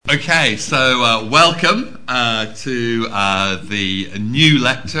Okay, so welcome to the new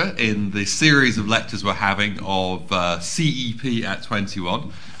lecture in the series of lectures we're having of CEP at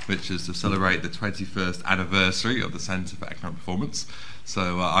 21, which is to celebrate the 21st anniversary of the Centre for Economic Performance.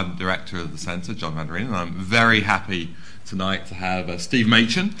 So I'm the director of the Centre, John Van Reen, and I'm very happy tonight to have Steve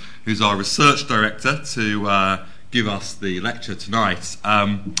Machin, who's our research director, to give us the lecture tonight.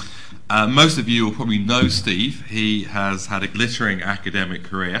 Most of you will probably know Steve. He has had a glittering academic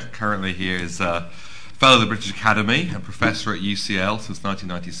career. Currently he is a fellow of the British Academy, a professor at UCL since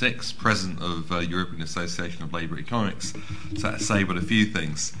 1996, president of European Association of Labour Economics, to say but a few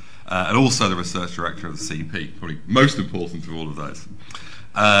things, and also the research director of the CP, probably most important of all of those.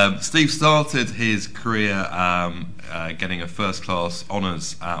 Steve started his career getting a first-class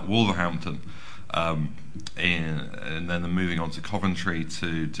honours at Wolverhampton, and then moving on to Coventry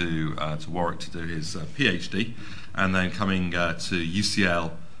to Warwick to do his PhD, and then coming to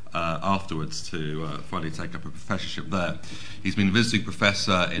UCL afterwards to finally take up a professorship there. He's been a visiting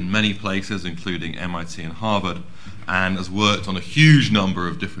professor in many places, including MIT and Harvard, and has worked on a huge number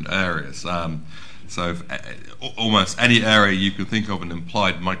of different areas. So almost any area you can think of in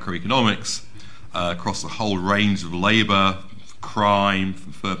applied microeconomics, across the whole range of labour, crime,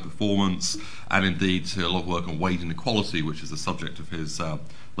 performance, and indeed to a lot of work on wage inequality, which is the subject of his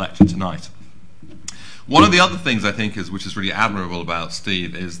lecture tonight. One of the other things I think which is really admirable about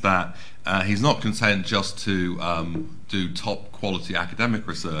Steve is that he's not content just to do top quality academic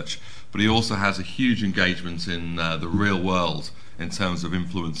research, but he also has a huge engagement in the real world in terms of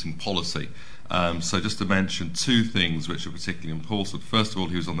influencing policy. So just to mention two things which are particularly important. First of all,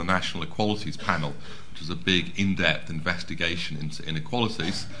 he was on the National Equalities Panel, which was a big, in-depth investigation into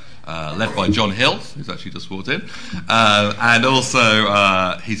inequalities, led by John Hill, who's actually just walked in. And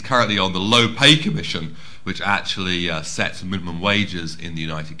also, he's currently on the Low Pay Commission, which actually sets minimum wages in the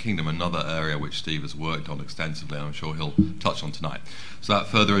United Kingdom, another area which Steve has worked on extensively, and I'm sure he'll touch on tonight. So without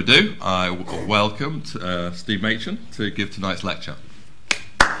further ado, I welcome Steve Machin to give tonight's lecture.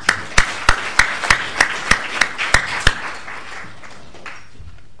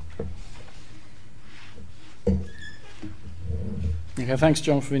 Okay, thanks,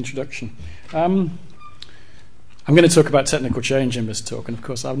 John, for the introduction. I'm going to talk about technical change in this talk, and of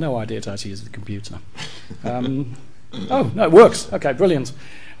course I have no idea how to use the computer. Oh, no, it works. Okay, brilliant.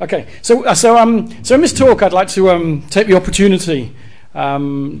 Okay, so in this talk I'd like to take the opportunity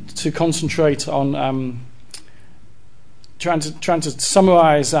to concentrate on trying to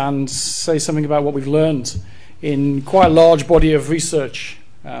summarise and say something about what we've learned in quite a large body of research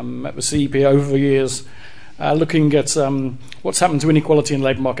at the CEP over the years, looking at what's happened to inequality and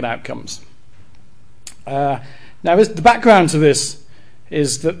labour market outcomes. Now, the background to this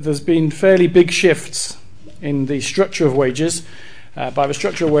is that there's been fairly big shifts in the structure of wages. By the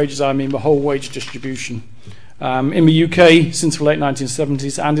structure of wages, I mean the whole wage distribution. In the UK since the late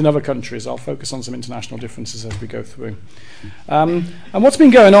 1970s, and in other countries. I'll focus on some international differences as we go through. And what's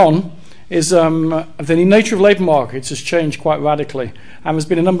been going on is the nature of labour markets has changed quite radically, and there's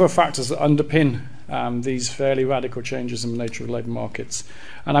been a number of factors that underpin these fairly radical changes in the nature of labour markets.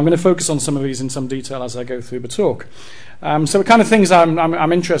 And I'm going to focus on some of these in some detail as I go through the talk. So the kind of things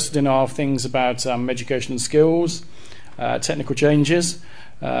I'm interested in are things about education and skills, technical changes,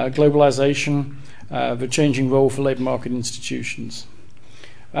 globalisation, the changing role for labour market institutions.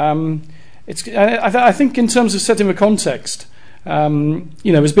 I think in terms of setting the context,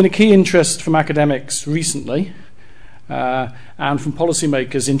 there's been a key interest from academics recently and from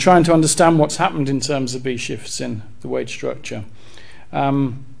policymakers in trying to understand what's happened in terms of these shifts in the wage structure.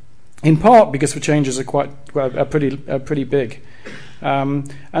 In part because the changes are pretty big.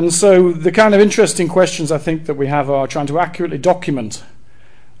 And so the kind of interesting questions I think that we have are trying to accurately document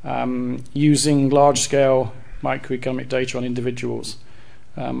using large-scale microeconomic data on individuals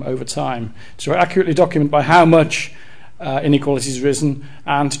over time, to accurately document by how much inequality has risen,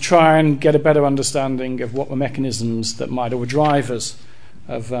 and to try and get a better understanding of what the mechanisms that might, or drivers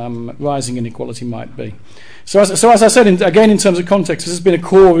of rising inequality might be. So as I said, again in terms of context, this has been a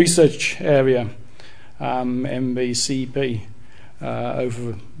core research area in the CEP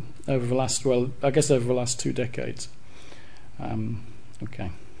over the last, over the last 2 decades.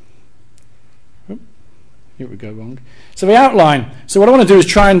 Okay. Here we go wrong. So the outline. So what I want to do is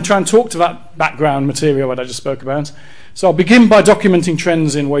try and talk to that background material that I just spoke about. So I'll begin by documenting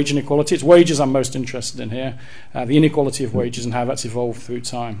trends in wage inequality. It's wages I'm most interested in here, the inequality of wages and how that's evolved through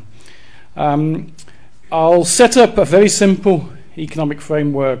time. I'll set up a very simple economic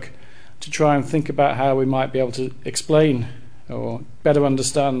framework to try and think about how we might be able to explain or better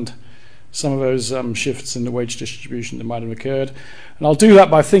understand some of those shifts in the wage distribution that might have occurred. And I'll do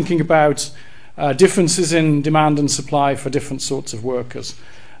that by thinking about differences in demand and supply for different sorts of workers.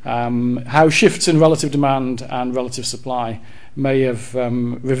 How shifts in relative demand and relative supply may have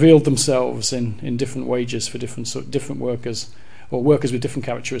revealed themselves in different wages for different workers, or workers with different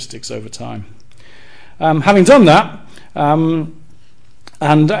characteristics over time. Having done that,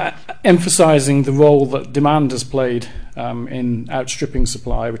 and emphasising the role that demand has played in outstripping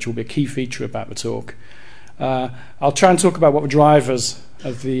supply, which will be a key feature about the talk, I'll try and talk about what the drivers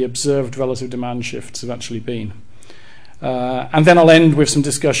of the observed relative demand shifts have actually been. And then I'll end with some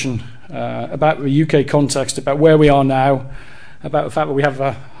discussion about the UK context, about where we are now, about the fact that we have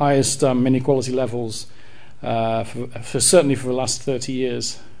the highest inequality levels certainly for the last 30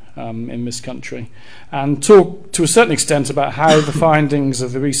 years in this country, and talk to a certain extent about how the findings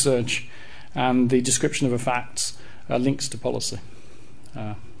of the research and the description of the facts links to policy.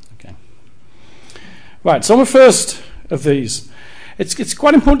 Okay. Right, so on the first of these, it's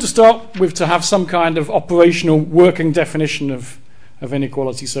quite important to start with to have some kind of operational working definition of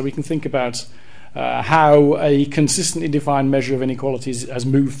inequality, so we can think about how a consistently defined measure of inequalities has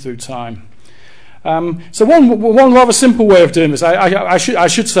moved through time. So one rather simple way of doing this, I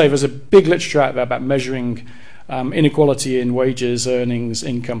should say there's a big literature out there about measuring inequality in wages, earnings,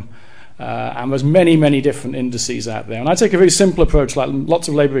 income, and there's many different indices out there. And I take a very simple approach, like lots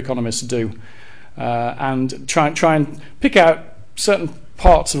of labour economists do, and try and pick out certain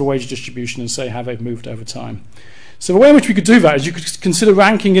parts of a wage distribution and say how they've moved over time. So the way in which we could do that is you could consider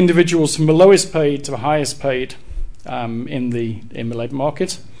ranking individuals from the lowest paid to the highest paid in the labour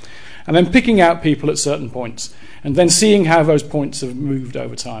market, and then picking out people at certain points, and then seeing how those points have moved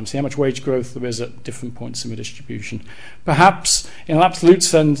over time, see how much wage growth there is at different points in the distribution. Perhaps in an absolute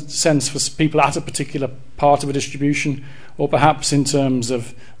sense for people at a particular part of a distribution, or perhaps in terms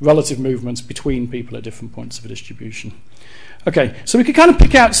of relative movements between people at different points of a distribution. Okay, so we could kind of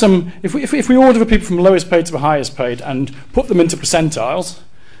pick out some, if we order the people from the lowest paid to the highest paid and put them into percentiles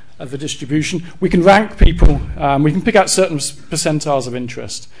of the distribution, we can rank people, we can pick out certain percentiles of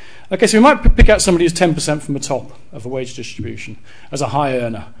interest. Okay, so we might pick out somebody who's 10% from the top of a wage distribution as a high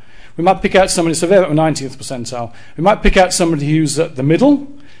earner. We might pick out somebody, so they're at the 90th percentile. We might pick out somebody who's at the middle,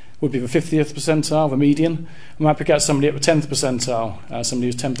 would be the 50th percentile, the median. We might pick out somebody at the 10th percentile, somebody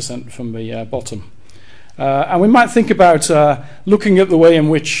who's 10% from the bottom. And we might think about looking at the way in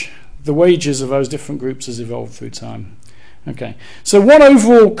which the wages of those different groups has evolved through time. Okay, so one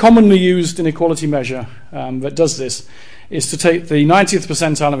overall commonly used inequality measure that does this is to take the 90th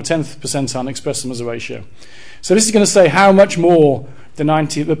percentile and the 10th percentile and express them as a ratio. So this is going to say how much more the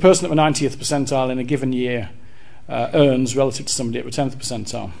person at the 90th percentile in a given year earns relative to somebody at the 10th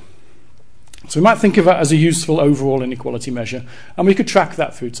percentile. So we might think of that as a useful overall inequality measure, and we could track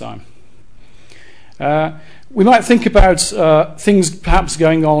that through time. We might think about things perhaps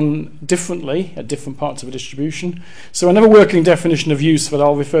going on differently at different parts of a distribution. So another working definition of use that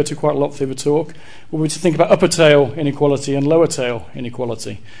I'll refer to quite a lot through the talk will be to think about upper tail inequality and lower tail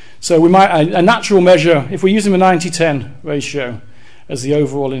inequality. So we might, a natural measure, if we're using the 90-10 ratio as the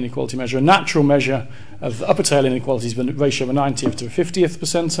overall inequality measure, a natural measure of the upper tail inequality is the ratio of the 90th to the 50th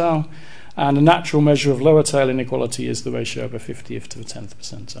percentile, and a natural measure of lower tail inequality is the ratio of the 50th to the 10th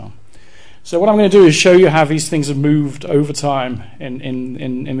percentile. So what I'm going to do is show you how these things have moved over time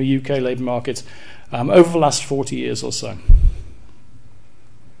in the UK labour market over the last 40 years or so.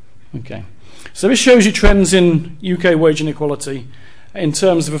 Okay, so this shows you trends in UK wage inequality in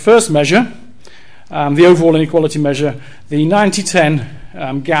terms of the first measure, the overall inequality measure, the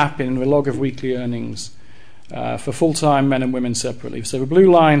 90-10 gap in the log of weekly earnings for full-time men and women separately. So the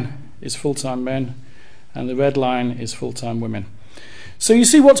blue line is full-time men and the red line is full-time women. So you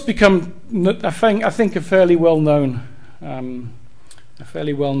see what's become, I think, a fairly well-known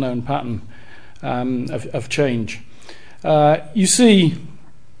pattern of change. You see,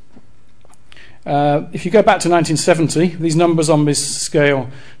 if you go back to 1970, these numbers on this scale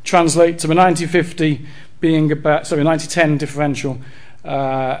translate to the 90-50 being about, sorry, 90-10 differential.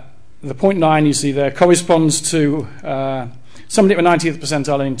 The 0.9 you see there corresponds to somebody at the 90th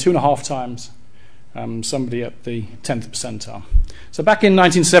percentile earning 2.5 times somebody at the 10th percentile. So back in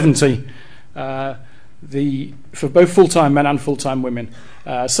 1970, for both full-time men and full-time women,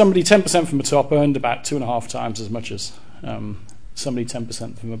 somebody 10% from the top earned about 2.5 times as much as somebody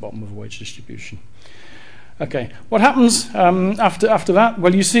 10% from the bottom of a wage distribution. Okay, what happens after that?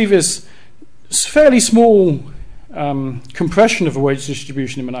 Well, you see this fairly small compression of a wage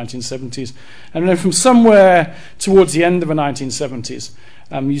distribution in the 1970s, and then from somewhere towards the end of the 1970s,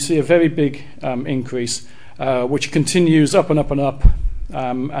 you see a very big increase, which continues up and up and up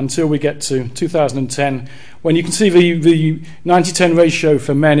until we get to 2010, when you can see the 90-10 ratio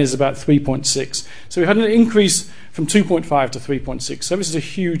for men is about 3.6. So we had an increase from 2.5 to 3.6. So this is a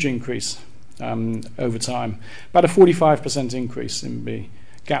huge increase over time, about a 45% increase in the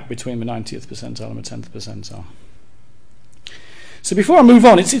gap between the 90th percentile and the 10th percentile. So before I move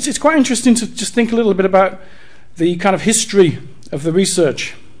on, it's quite interesting to just think a little bit about the kind of history of the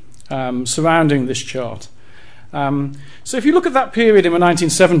research surrounding this chart. So if you look at that period in the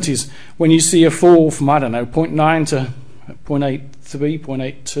 1970s, when you see a fall from, 0.9 to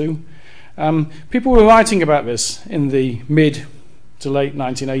 0.83, 0.82, people were writing about this in the mid to late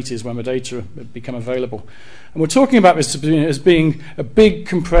 1980s when the data had become available. And we're talking about this as being a big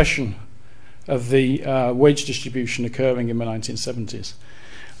compression of the wage distribution occurring in the 1970s,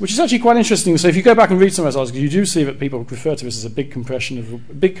 which is actually quite interesting. So if you go back and read some of those articles, you do see that people refer to this as a big compression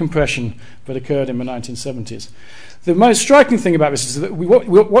that occurred in the 1970s. The most striking thing about this is that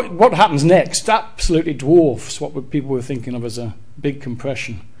what happens next absolutely dwarfs what people were thinking of as a big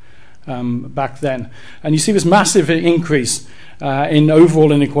compression back then. And you see this massive increase in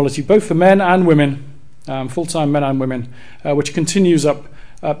overall inequality, both for men and women, full-time men and women, which continues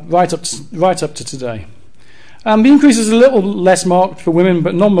right up to today. The increase is a little less marked for women,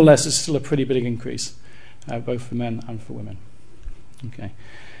 but nonetheless it's still a pretty big increase, both for men and for women. Okay,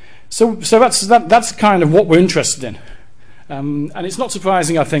 so that's kind of what we're interested in, and it's not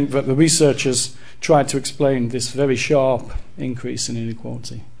surprising, I think, that the researchers tried to explain this very sharp increase in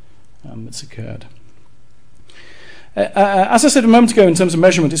inequality that's occurred. As I said a moment ago, in terms of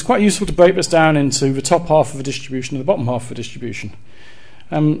measurement, it's quite useful to break this down into the top half of the distribution and the bottom half of the distribution.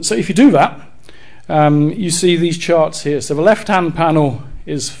 So if you do that, you see these charts here. So the left-hand panel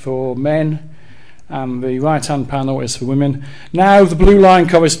is for men, and the right-hand panel is for women. Now the blue line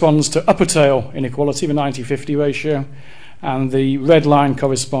corresponds to upper tail inequality, the 90-50 ratio, and the red line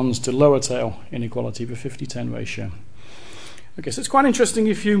corresponds to lower tail inequality, the 50-10 ratio. Okay, so it's quite interesting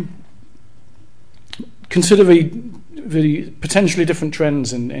if you consider the potentially different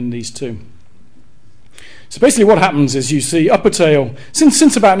trends in these two. So basically what happens is you see upper tail,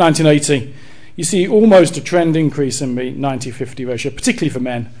 since about 1980, you see almost a trend increase in the 90-50 ratio, particularly for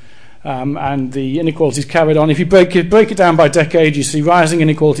men, and the inequalities carried on. If you break it down by decade, you see rising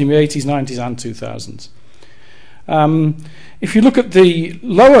inequality in the 80s, 90s, and 2000s. If you look at the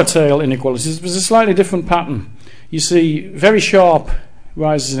lower tail inequalities, there's a slightly different pattern. You see very sharp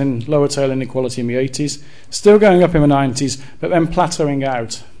rises in lower tail inequality in the 80s, still going up in the 90s, but then plateauing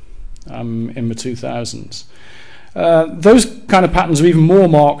out in the 2000s. Those kind of patterns are even more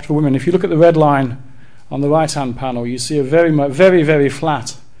marked for women. If you look at the red line on the right-hand panel, you see a very, very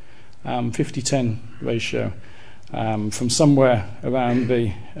flat 50-10 ratio from somewhere around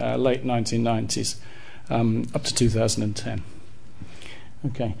the late 1990s up to 2010.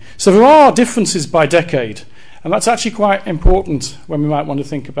 Okay, so there are differences by decade, and that's actually quite important when we might want to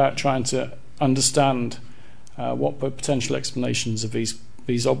think about trying to understand what the potential explanations of these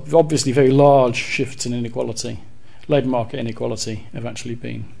obviously very large shifts in inequality, labour market inequality, have actually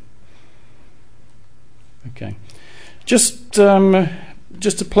been. Okay, just to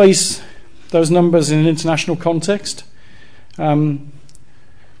place those numbers in an international context,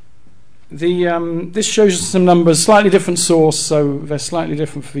 this shows some numbers, slightly different source, so they're slightly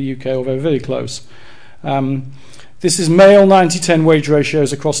different for the UK, although very close. This is male 90-10 wage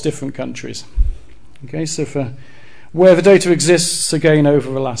ratios across different countries. Okay, so for where the data exists, again, over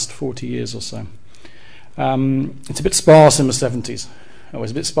the last 40 years or so. It's a bit sparse in the 70s. It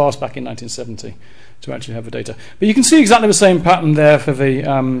was a bit sparse back in 1970 to actually have the data. But you can see exactly the same pattern there for the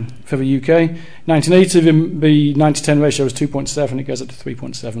UK. 1980, the 90-10 ratio was 2.7. It goes up to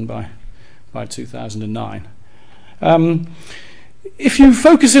 3.7 by 2009. If you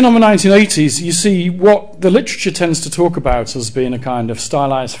focus in on the 1980s, you see what the literature tends to talk about as being a kind of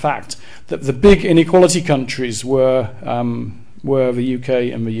stylized fact, that the big inequality countries were the UK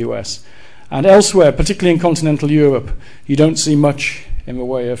and the US. And elsewhere, particularly in continental Europe, you don't see much in the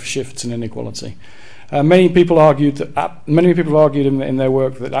way of shifts in inequality. Many people have argued in their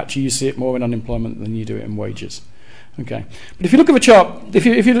work that actually you see it more in unemployment than you do it in wages. Okay, but if you look at the chart, if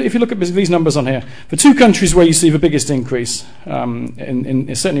you look at these numbers on here, the two countries where you see the biggest increase, certainly in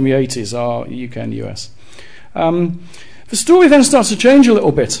the 80s, are UK and US. The story then starts to change a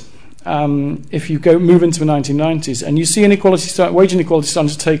little bit if you move into the 1990s, and you see wage inequality starting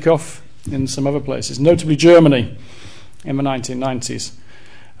to take off in some other places, notably Germany in the 1990s.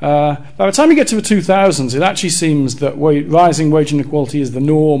 By the time you get to the 2000s, it actually seems that rising wage inequality is the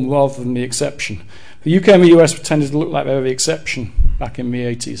norm rather than the exception. The UK and the US tended to look like they were the exception back in the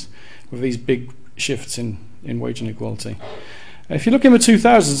 80s with these big shifts in wage inequality. If you look in the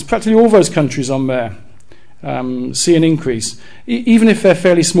 2000s, practically all those countries on there see an increase, even if they're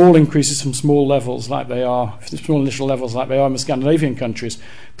fairly small increases from small levels like they are, small initial levels like they are in the Scandinavian countries.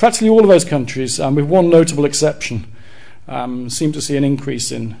 Practically all of those countries, with one notable exception, seem to see an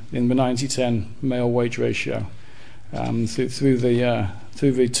increase in the 90-10 male wage ratio through the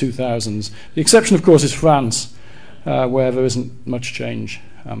 2000s. The exception, of course, is France, where there isn't much change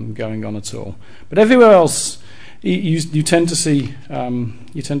going on at all. But everywhere else, you tend to see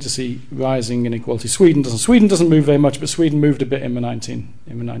rising inequality. Sweden doesn't move very much, but Sweden moved a bit in the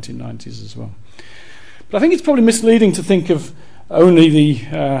 1990s as well. But I think it's probably misleading to think of only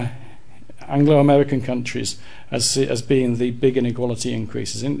the Anglo-American countries as being the big inequality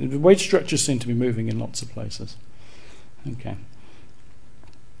increases. The wage structures seem to be moving in lots of places. Okay.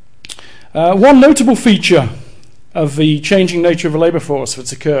 One notable feature of the changing nature of the labour force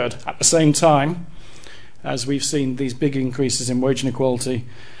that's occurred at the same time as we've seen these big increases in wage inequality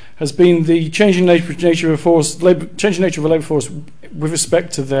has been the changing nature of the labour force with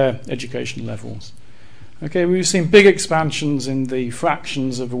respect to their education levels. Okay, we've seen big expansions in the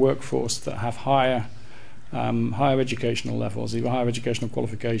fractions of the workforce that have higher educational levels, either higher educational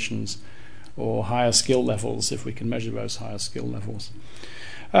qualifications or higher skill levels, if we can measure those higher skill levels.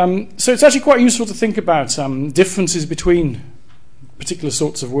 So it's actually quite useful to think about differences between particular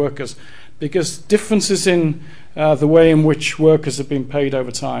sorts of workers, because differences in the way in which workers have been paid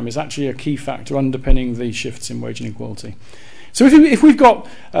over time is actually a key factor underpinning the shifts in wage inequality. So if we've got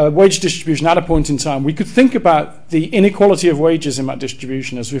wage distribution at a point in time, we could think about the inequality of wages in that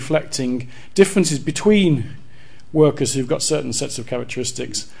distribution as reflecting differences between workers who've got certain sets of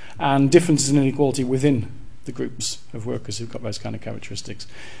characteristics and differences in inequality within the groups of workers who've got those kind of characteristics.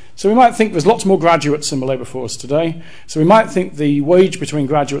 So we might think there's lots more graduates in the labour force today. So we might think the wage between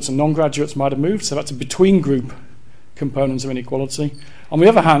graduates and non-graduates might have moved. So that's a between-group component of inequality. On the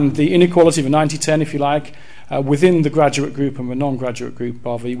other hand, the inequality of a 90-10, if you like, within the graduate group and the non-graduate group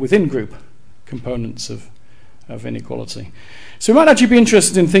are the within-group components of inequality. So we might actually be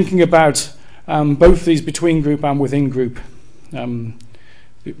interested in thinking about both these between-group and within-group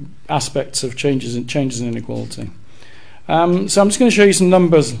aspects of changes in inequality. So I'm just going to show you some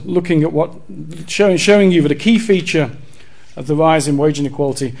numbers looking at showing you that a key feature of the rise in wage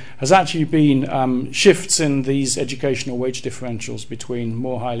inequality has actually been shifts in these educational wage differentials between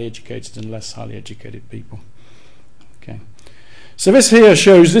more highly educated and less highly educated people. Okay. So this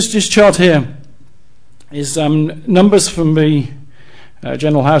chart here is numbers from the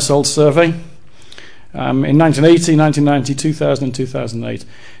General Household Survey in 1980, 1990, 2000 and 2008.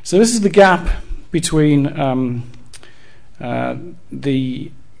 So this is the gap between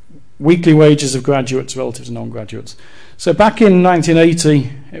the weekly wages of graduates relative to non-graduates. So back in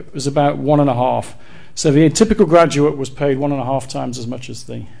 1980, it was about 1.5. So the typical graduate was paid 1.5 times as much as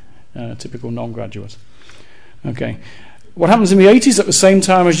the typical non-graduate. Okay. What happens in the 80s at the same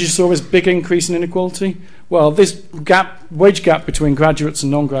time as you saw this big increase in inequality? Well, this wage gap between graduates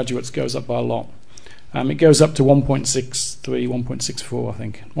and non-graduates goes up by a lot. It goes up to 1.63, 1.64, I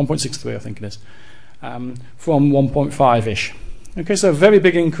think. 1.63, I think it is. From 1.5-ish. Okay, so a very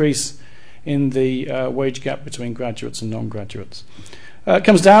big increase in the wage gap between graduates and non-graduates. It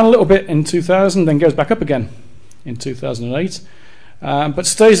comes down a little bit in 2000, then goes back up again in 2008, but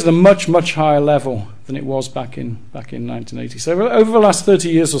stays at a much, much higher level than it was back in 1980. So over the last 30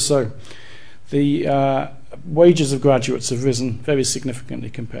 years or so, the wages of graduates have risen very significantly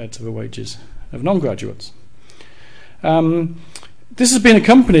compared to the wages of non-graduates. This has been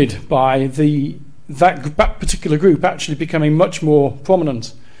accompanied by that particular group actually becoming much more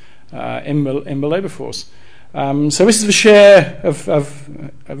prominent in the labour force. So this is the share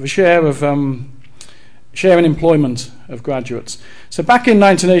in employment of graduates. So back in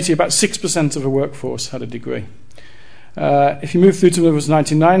 1980, about 6% of the workforce had a degree. If you move through to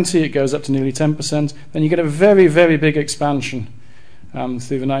 1990, it goes up to nearly 10%. Then you get a very, very big expansion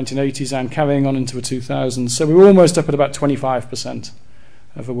through the 1980s and carrying on into the 2000s. So we're almost up at about 25%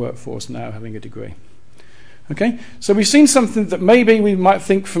 of the workforce now having a degree. Okay, so we've seen something that maybe we might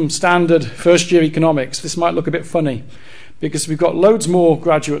think from standard first-year economics, this might look a bit funny, because we've got loads more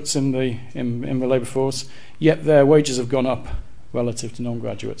graduates in the labour force, yet their wages have gone up relative to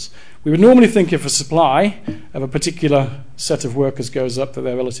non-graduates. We would normally think if a supply of a particular set of workers goes up, that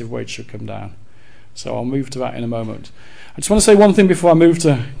their relative wage should come down. So I'll move to that in a moment. I just want to say one thing before I move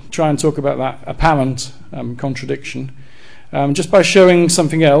to try and talk about that apparent contradiction, just by showing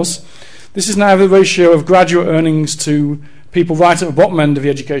something else. This is now the ratio of graduate earnings to people right at the bottom end of the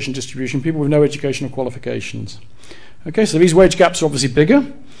education distribution, people with no educational qualifications. Okay, so these wage gaps are obviously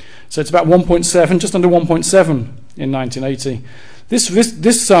bigger. So it's about 1.7, just under 1.7 in 1980.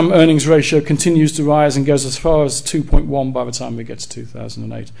 This earnings ratio continues to rise and goes as far as 2.1 by the time we get to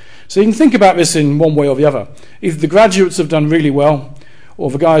 2008. So you can think about this in one way or the other. Either the graduates have done really well, or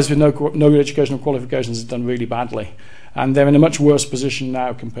the guys with no educational qualifications have done really badly. And they're in a much worse position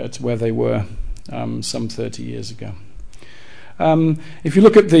now compared to where they were some 30 years ago. If you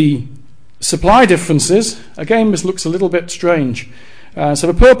look at the supply differences, again, this looks a little bit strange. So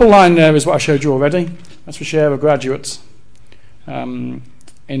the purple line there is what I showed you already. That's the share of graduates in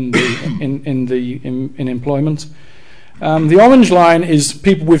employment. The orange line is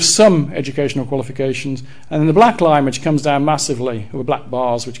people with some educational qualifications, and then the black line, which comes down massively, or the black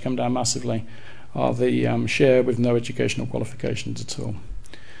bars which come down massively, are the share with no educational qualifications at all.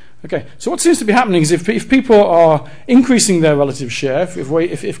 Okay, so what seems to be happening is if people are increasing their relative share,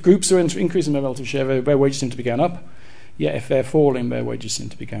 if groups are increasing their relative share, their wages seem to be going up, yet if they're falling, their wages seem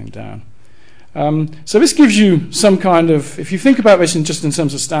to be going down. So this gives you some kind of, if you think about this just in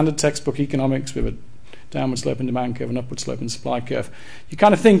terms of standard textbook economics with a downward sloping demand curve and upward sloping supply curve, you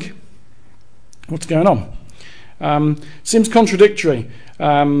kind of think, what's going on? Seems contradictory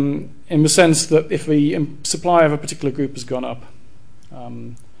in the sense that if the supply of a particular group has gone up,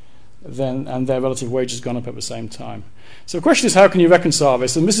 then and their relative wage has gone up at the same time. So the question is, how can you reconcile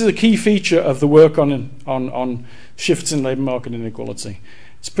this? And this is a key feature of the work on shifts in labour market inequality.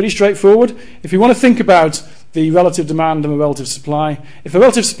 It's pretty straightforward. If you want to think about the relative demand and the relative supply, if the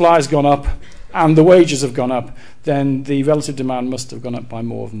relative supply has gone up and the wages have gone up, then the relative demand must have gone up by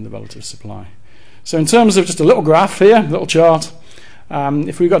more than the relative supply. So in terms of just a little graph here, a little chart,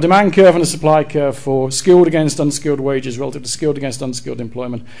 if we've got a demand curve and a supply curve for skilled against unskilled wages relative to skilled against unskilled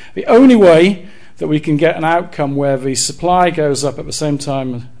employment, the only way that we can get an outcome where the supply goes up at the same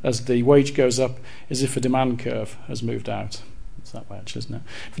time as the wage goes up is if the demand curve has moved out. It's that way actually, isn't it?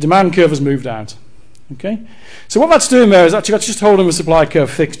 If the demand curve has moved out. Okay? So what that's doing there is actually that's just holding the supply curve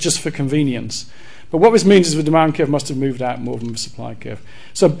fixed just for convenience. But what this means is the demand curve must have moved out more than the supply curve.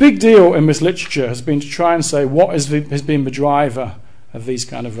 So a big deal in this literature has been to try and say what has been the driver of these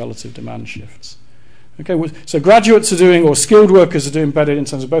kind of relative demand shifts. Okay, so graduates are doing, or skilled workers are doing better in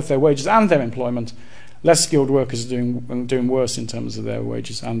terms of both their wages and their employment. Less skilled workers are doing worse in terms of their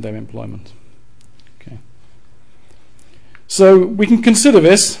wages and their employment. Okay. So we can consider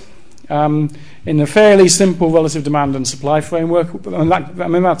this in a fairly simple relative demand and supply framework. And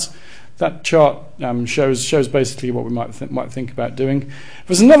that chart shows basically what we might think about doing.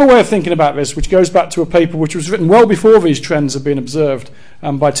 There's another way of thinking about this, which goes back to a paper which was written well before these trends have been observed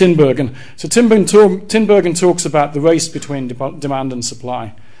by Tinbergen. So Tinbergen talks about the race between demand and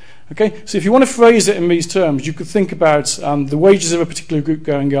supply. Okay, so if you want to phrase it in these terms, you could think about the wages of a particular group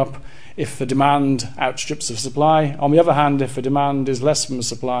going up if the demand outstrips the supply. On the other hand, if the demand is less than the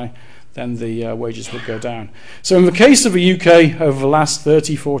supply, then the wages would go down. So in the case of the UK over the last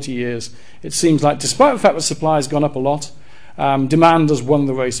 30, 40 years, it seems like despite the fact that supply has gone up a lot, demand has won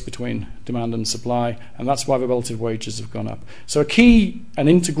the race between demand and supply, and that's why the relative wages have gone up. So a key and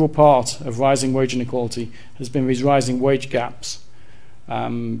integral part of rising wage inequality has been these rising wage gaps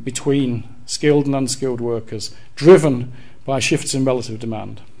between skilled and unskilled workers, driven by shifts in relative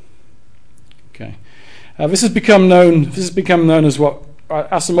demand. Okay, this has become known as what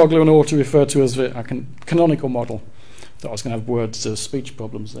Acemoglu and Orta refer to as the canonical model. Thought I was going to have words speech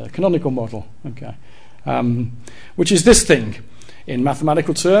problems there. Canonical model, okay, which is this thing in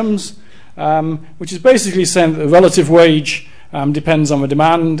mathematical terms, which is basically saying that the relative wage depends on the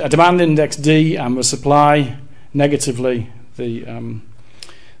demand, a demand index D, and the supply negatively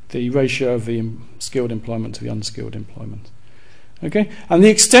the ratio of the skilled employment to the unskilled employment. Okay, and the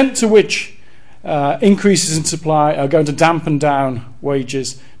extent to which increases in supply are going to dampen down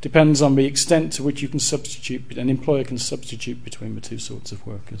wages depends on the extent to which you can substitute, an employer can substitute between the two sorts of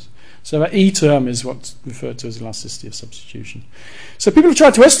workers. So that E term is what's referred to as elasticity of substitution. So people have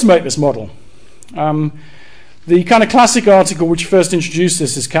tried to estimate this model. The kind of classic article which first introduced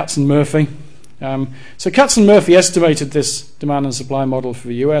this is Katz and Murphy. So Katz and Murphy estimated this demand and supply model for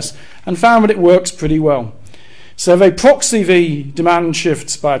the US and found that it works pretty well. So they proxy the demand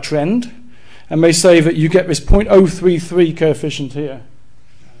shifts by a trend, and they say that you get this 0.033 coefficient here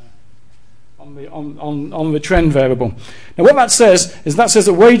on the trend variable. Now what that says is that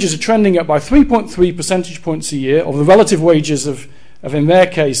wages are trending up by 3.3 percentage points a year, or the relative wages of in their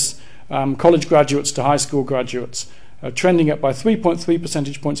case, college graduates to high school graduates are trending up by 3.3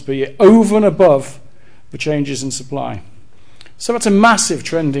 percentage points per year over and above the changes in supply. So that's a massive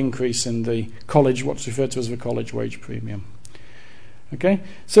trend increase in the college, what's referred to as the college wage premium. Okay,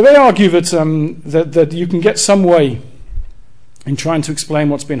 so they argue that that you can get some way in trying to explain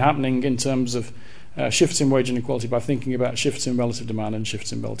what's been happening in terms of shifts in wage inequality by thinking about shifts in relative demand and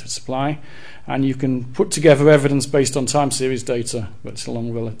shifts in relative supply. And you can put together evidence based on time series data that's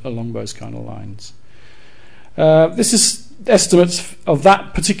along those kind of lines. This is estimates of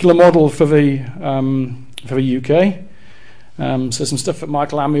that particular model for the UK. So some stuff that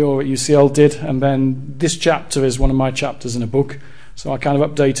Michael Amior at UCL did, and then this chapter is one of my chapters in a book. So I kind of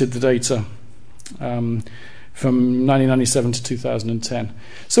updated the data from 1997 to 2010.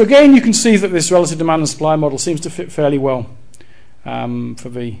 So again, you can see that this relative demand and supply model seems to fit fairly well for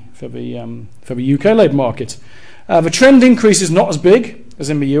the UK labour market. The trend increase is not as big as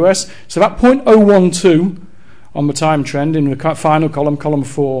in the US. So that 0.012 on the time trend in the final column, column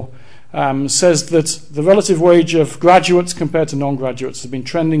 4, says that the relative wage of graduates compared to non-graduates has been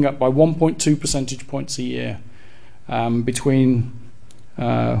trending up by 1.2 percentage points a year between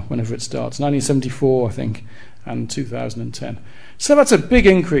whenever it starts, 1974, I think, and 2010. So that's a big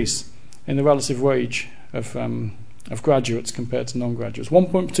increase in the relative wage of graduates compared to non-graduates,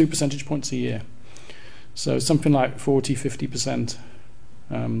 1.2 percentage points a year. So something like 40-50%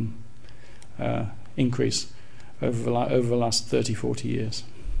 increase over the last 30-40 years.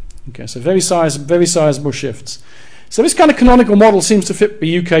 Okay, so very sizable shifts. So this kind of canonical model seems to fit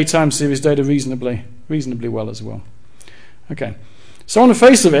the UK time series data reasonably well as well. Okay, so on the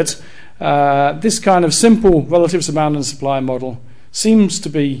face of it, this kind of simple relative demand and supply model seems to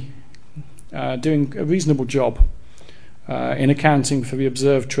be doing a reasonable job in accounting for the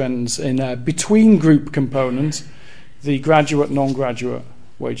observed trends in a between group component, the graduate non-graduate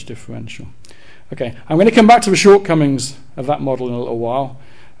wage differential. Okay, I'm going to come back to the shortcomings of that model in a little while,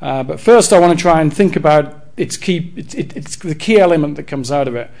 but first I want to try and think about it's the key element that comes out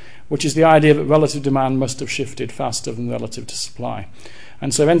of it, which is the idea that relative demand must have shifted faster than relative to supply.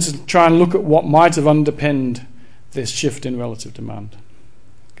 And so then to try and look at what might have underpinned this shift in relative demand.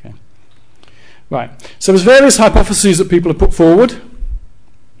 Okay. Right, so there's various hypotheses that people have put forward.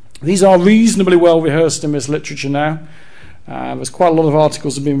 These are reasonably well rehearsed in this literature now. There's quite a lot of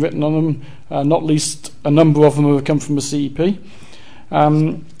articles have been written on them, not least a number of them have come from the CEP.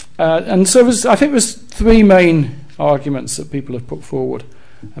 And so I think there's 3 main arguments that people have put forward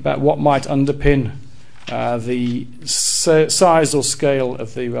about what might underpin the size or scale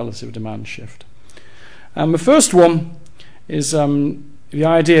of the relative demand shift. The first one is the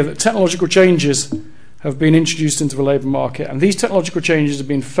idea that technological changes have been introduced into the labour market, and these technological changes have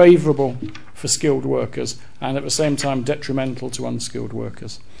been favourable for skilled workers and at the same time detrimental to unskilled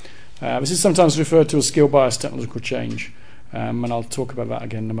workers. This is sometimes referred to as skill-biased technological change, and I'll talk about that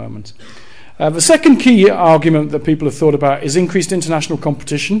again in a moment. The second key argument that people have thought about is increased international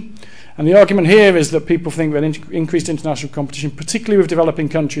competition, and the argument here is that people think that increased international competition, particularly with developing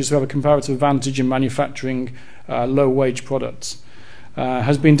countries who have a comparative advantage in manufacturing low-wage products,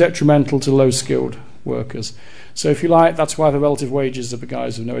 has been detrimental to low-skilled workers. So if you like, that's why the relative wages of the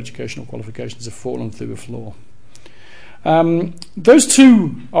guys with no educational qualifications have fallen through the floor. Those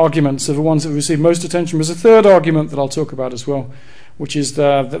 2 arguments are the ones that have received most attention. There's a third argument that I'll talk about as well, which is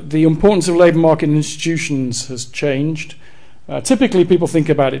that the importance of labour market institutions has changed. Typically people think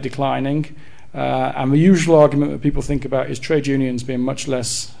about it declining, and the usual argument that people think about is trade unions being much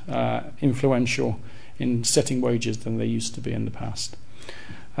less influential in setting wages than they used to be in the past.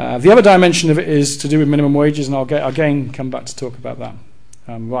 The other dimension of it is to do with minimum wages, and I'll again come back to talk about that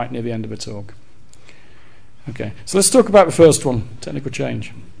right near the end of the talk. Okay, so let's talk about the first one, technical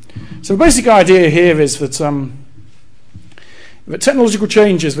change. So the basic idea here is that technological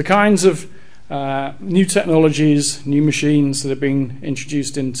changes, the kinds of new technologies, new machines that have been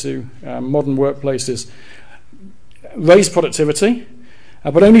introduced into modern workplaces, raise productivity,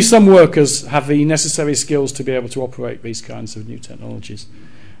 but only some workers have the necessary skills to be able to operate these kinds of new technologies.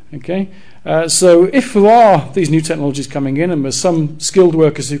 Okay, so if there are these new technologies coming in and there's some skilled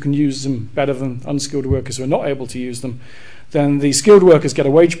workers who can use them better than unskilled workers who are not able to use them, then the skilled workers get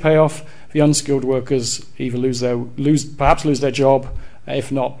a wage payoff, the unskilled workers either perhaps lose their job, if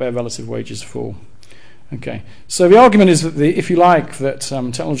not, their relative wages fall. Okay, so the argument is that if you like, that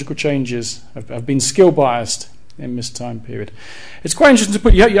technological changes have been skill biased in this time period. It's quite interesting to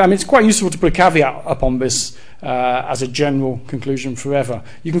put. It's quite useful to put a caveat up on this as a general conclusion forever.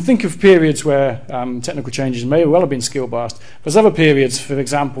 You can think of periods where technical changes may well have been skill biased. There's other periods, for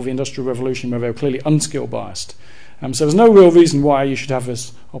example, the Industrial Revolution, where they were clearly unskill biased. So there's no real reason why you should have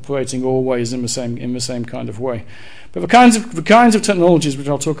this operating always in the same kind of way. But the kinds of technologies which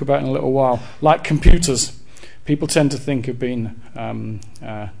I'll talk about in a little while, like computers, people tend to think have been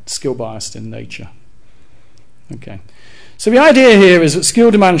skill biased in nature. Okay, so the idea here is that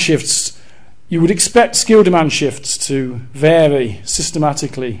skill demand shifts you would expect skill demand shifts to vary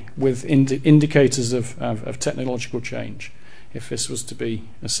systematically with indicators of technological change, if this was to be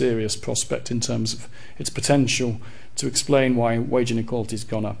a serious prospect in terms of its potential to explain why wage inequality has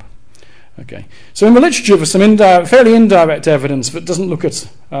gone up. Okay. So in the literature, there's some fairly indirect evidence that doesn't look at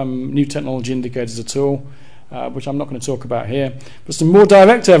new technology indicators at all, which I'm not going to talk about here, but some more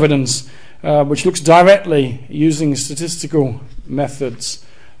direct evidence which looks directly using statistical methods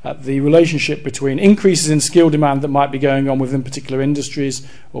at the relationship between increases in skill demand that might be going on within particular industries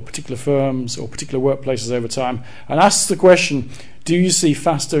or particular firms or particular workplaces over time, and asks the question, do you see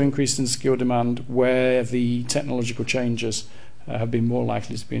faster increase in skill demand where the technological changes have been more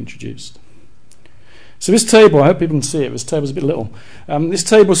likely to be introduced? So this table, I hope people can see it, this table's a bit little. This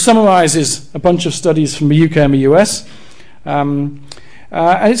table summarises a bunch of studies from the UK and the US.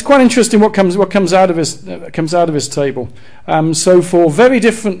 And it's quite interesting what comes out of this table. So for very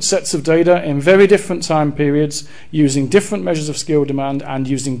different sets of data in very different time periods, using different measures of skill demand and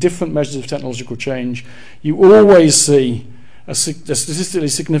using different measures of technological change, you always see a statistically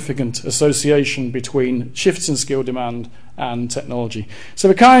significant association between shifts in skill demand and technology. So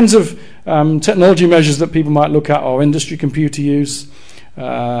the kinds of technology measures that people might look at are industry computer use,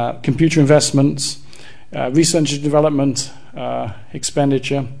 computer investments, research and development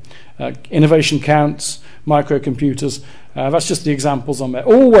expenditure, innovation counts, microcomputers. That's just the examples on there.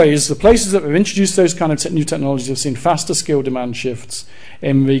 Always, the places that have introduced those kind of new technologies have seen faster skill demand shifts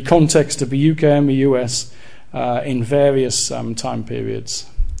in the context of the UK and the US in various time periods,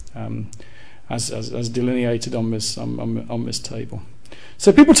 as delineated on this table.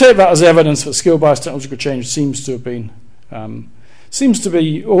 So people take that as evidence that skill-biased technological change seems to be,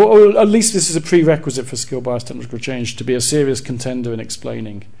 or at least this is a prerequisite for skill-biased technological change to be a serious contender in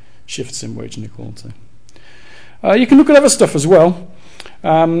explaining shifts in wage inequality. You can look at other stuff as well.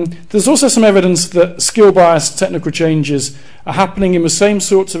 There's also some evidence that skill-biased technical changes are happening in the same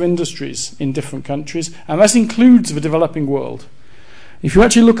sorts of industries in different countries, and that includes the developing world. If you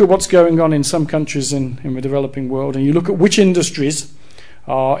actually look at what's going on in some countries in the developing world, and you look at which industries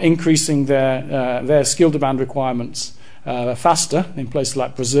are increasing their skill demand requirements faster in places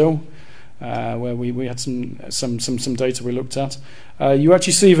like Brazil, where we had some data we looked at, you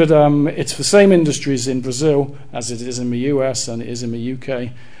actually see that it's the same industries in Brazil as it is in the US and it is in the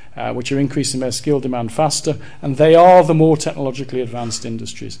UK, which are increasing their skill demand faster, and they are the more technologically advanced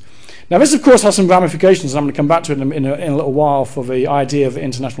industries. Now, this, of course, has some ramifications, and I'm going to come back to it in a little while, for the idea that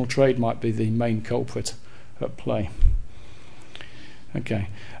international trade might be the main culprit at play. Okay.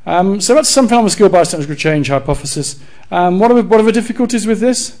 So that's something on the skill-biased technological change hypothesis. What are the difficulties with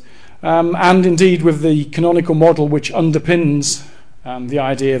this? And indeed with the canonical model which underpins the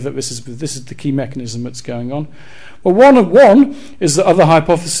idea that this is the key mechanism that's going on. Well, one is that other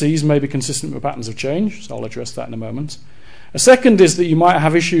hypotheses may be consistent with patterns of change, so I'll address that in a moment. A second is that you might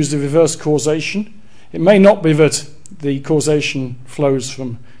have issues of reverse causation. It may not be that the causation flows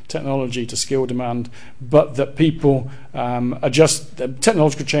from technology to skill demand, but that people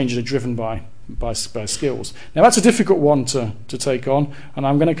technological changes are driven by skills. Now, that's a difficult one to take on, and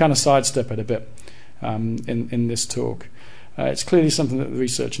I'm going to kind of sidestep it a bit in this talk. It's clearly something that the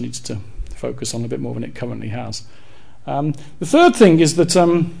research needs to focus on a bit more than it currently has. The third thing is that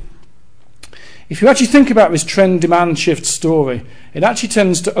if you actually think about this trend demand shift story, it actually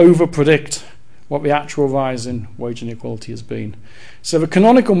tends to over-predict what the actual rise in wage inequality has been. So the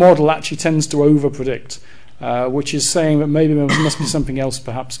canonical model actually tends to over-predict, which is saying that maybe there must be something else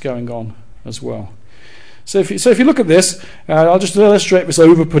perhaps going on as well. So if you look at this, I'll just illustrate this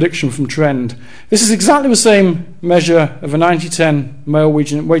over-prediction from trend. This is exactly the same measure of the 90-10 male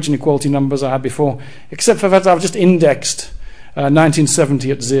wage inequality numbers I had before, except for that I've just indexed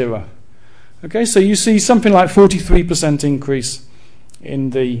 1970 at 0. Okay, so you see something like 43% increase in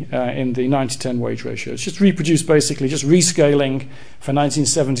the 90-10 wage ratio. It's just reproduced, basically, just rescaling for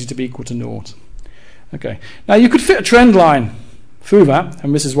 1970 to be equal to 0. Okay, now you could fit a trend line through that,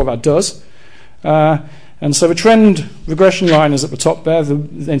 and this is what that does. And so the trend regression line is at the top there,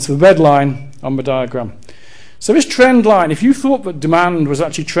 it's the red line on the diagram. So this trend line, if you thought that demand was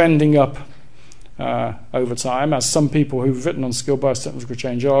actually trending up over time, as some people who've written on skill-biased technological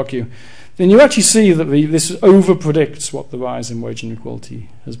change argue, then you actually see that this over-predicts what the rise in wage inequality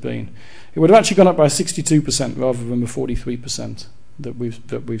has been. It would have actually gone up by 62% rather than the 43% that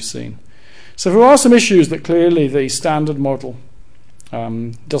we've seen. So there are some issues that clearly the standard model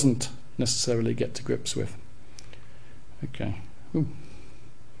doesn't necessarily get to grips with. Okay. Ooh.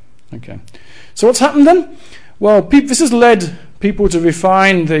 Okay. So what's happened then? Well, this has led people to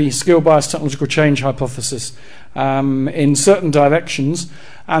refine the skill-biased technological change hypothesis in certain directions.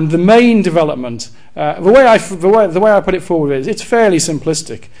 And the main development, the way I put it forward is it's fairly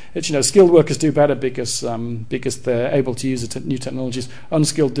simplistic. It's skilled workers do better because they're able to use the new technologies.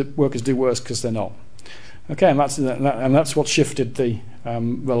 Unskilled workers do worse because they're not. Okay, and that's what shifted the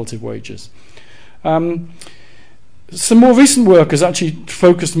relative wages. Some more recent work has actually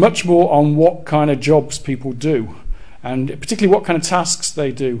focused much more on what kind of jobs people do, and particularly what kind of tasks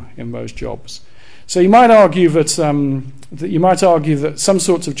they do in those jobs. So you might argue that some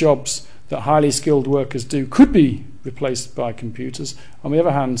sorts of jobs that highly skilled workers do could be replaced by computers. On the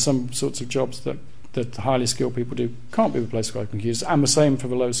other hand, some sorts of jobs that highly skilled people do can't be replaced by computers, and the same for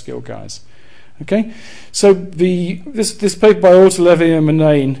the low skilled guys. Okay, so this paper by Ortolevy and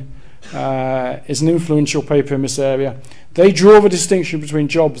Manane is an influential paper in this area. They draw the distinction between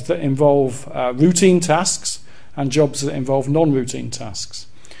jobs that involve routine tasks and jobs that involve non-routine tasks.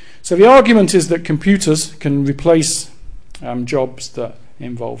 So the argument is that computers can replace jobs that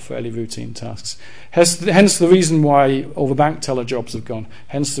involve fairly routine tasks. Hence the reason why all the bank teller jobs have gone.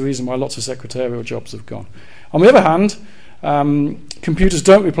 Hence the reason why lots of secretarial jobs have gone. On the other hand, computers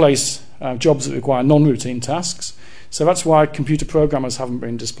don't replace jobs that require non-routine tasks. So that's why computer programmers haven't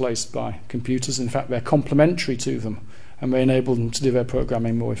been displaced by computers. In fact, they're complementary to them, and they enable them to do their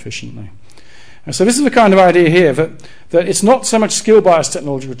programming more efficiently. And so this is the kind of idea here that it's not so much skill-biased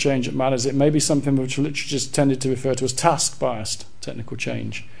technological change that matters. It may be something which literature has tended to refer to as task-biased technical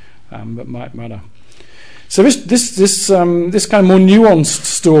change that might matter. So this kind of more nuanced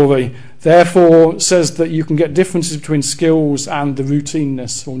story therefore says that you can get differences between skills and the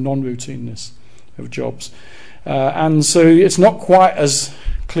routineness or non-routineness of jobs. And so it's not quite as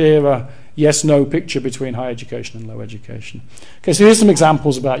clear a yes-no picture between higher education and low education. Okay, so here's some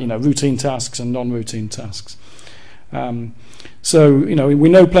examples about routine tasks and non-routine tasks. So we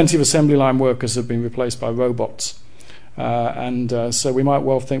know plenty of assembly line workers have been replaced by robots, and so we might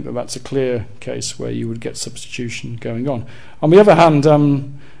well think that that's a clear case where you would get substitution going on. On the other hand,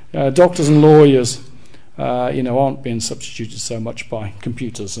 doctors and lawyers aren't being substituted so much by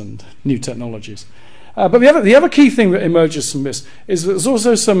computers and new technologies. But the other key thing that emerges from this is that there's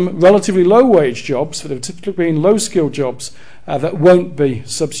also some relatively low-wage jobs that have typically been low-skilled jobs that won't be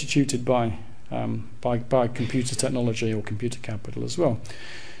substituted by computer technology or computer capital as well.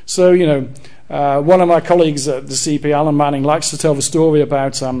 So, one of my colleagues at the CP, Alan Manning, likes to tell the story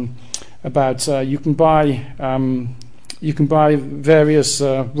about you can buy various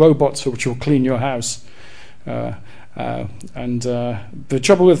robots which will clean your house, and the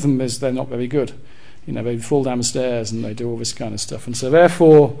trouble with them is they're not very good. They fall down the stairs and they do all this kind of stuff. And so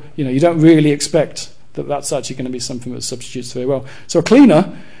therefore, you don't really expect that that's actually going to be something that substitutes very well. So a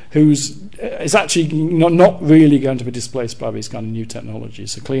cleaner is actually not really going to be displaced by these kind of new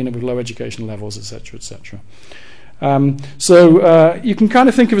technologies. A cleaner with low education levels, etc., etc. So you can kind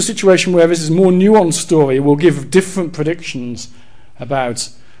of think of a situation where this is a more nuanced story. We'll give different predictions about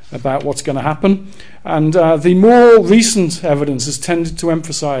what's going to happen. And the more recent evidence has tended to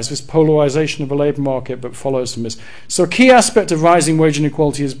emphasize this polarization of the labor market that follows from this. So a key aspect of rising wage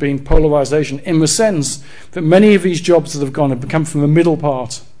inequality has been polarization in the sense that many of these jobs that have gone have come from the middle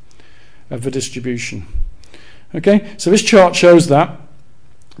part of the distribution. Okay, so this chart shows that.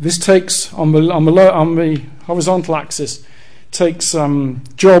 This takes, on the horizontal axis, takes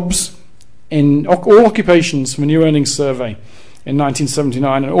jobs in all occupations from a new earnings survey in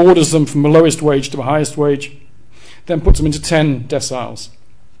 1979 and orders them from the lowest wage to the highest wage, then puts them into 10 deciles.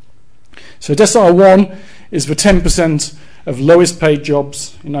 So decile 1 is the 10% of lowest paid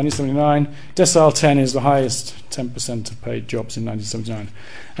jobs in 1979. Decile 10 is the highest 10% of paid jobs in 1979.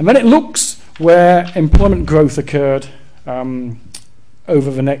 And then it looks where employment growth occurred over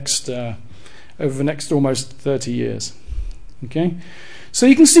the next almost 30 years. Okay? So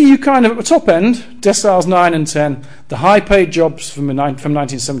you can see you kind of at the top end, deciles 9 and 10, the high paid jobs from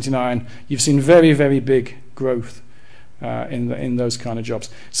 1979, you've seen very, very big growth in those kind of jobs.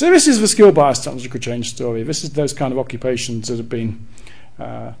 So this is the skill bias technological change story. This is those kind of occupations that have been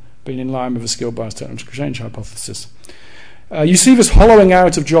in line with the skill bias technological change hypothesis. You see this hollowing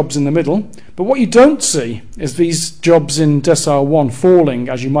out of jobs in the middle, but what you don't see is these jobs in decile 1 falling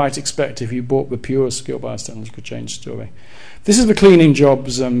as you might expect if you bought the pure skill bias technological change story. This is the cleaning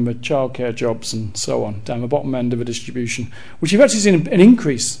jobs and the childcare jobs and so on, down the bottom end of the distribution, which you've actually seen an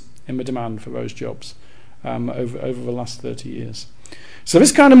increase in the demand for those jobs over the last 30 years. So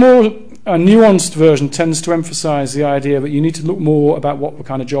this kind of more nuanced version tends to emphasize the idea that you need to look more about what the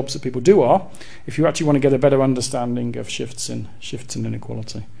kind of jobs that people do are if you actually want to get a better understanding of shifts in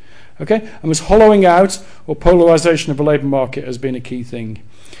inequality. Okay? And this hollowing out or polarization of the labour market has been a key thing.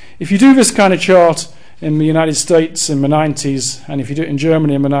 If you do this kind of chart in the United States in the 90s, and if you do it in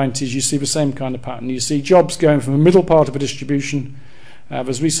Germany in the 90s, you see the same kind of pattern. You see jobs going from the middle part of a distribution.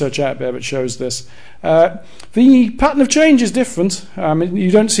 There's research out there that shows this. The pattern of change is different.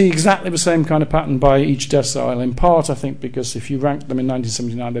 You don't see exactly the same kind of pattern by each decile, in part, I think, because if you ranked them in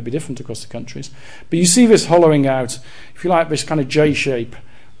 1979, they'd be different across the countries. But you see this hollowing out, if you like, this kind of J shape,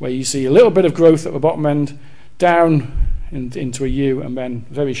 where you see a little bit of growth at the bottom end, down into a U, and then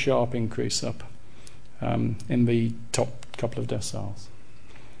very sharp increase up in the top couple of deciles.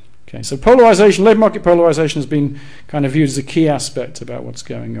 Okay, so polarization, labour market polarization has been kind of viewed as a key aspect about what's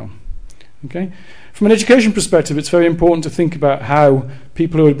going on. Okay, from an education perspective, it's very important to think about how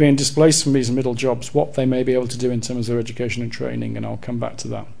people who are being displaced from these middle jobs, what they may be able to do in terms of their education and training, and I'll come back to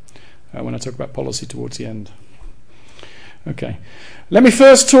that when I talk about policy towards the end. Okay, let me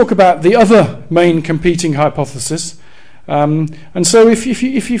first talk about the other main competing hypothesis. And so if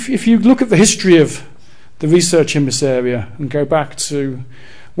you look at the history of the research in this area and go back to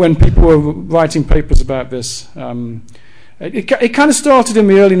when people were writing papers about this, it kind of started in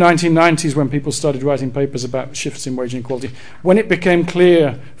the early 1990s when people started writing papers about shifts in wage inequality, when it became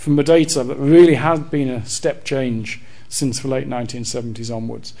clear from the data that there really had been a step change since the late 1970s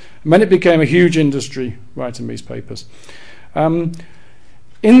onwards. And then it became a huge industry writing these papers. In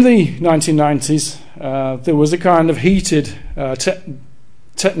the 1990s, there was a kind of heated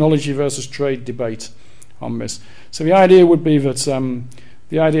technology versus trade debate on this. So the idea would be that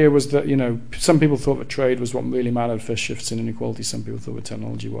the idea was that, some people thought that trade was what really mattered for shifts in inequality. Some people thought that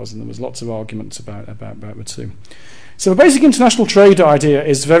technology was, and there was lots of arguments about the two. So the basic international trade idea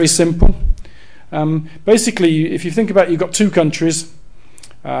is very simple. Basically, if you think about it, you've got two countries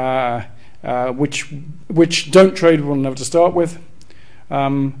which don't trade with one another to start with.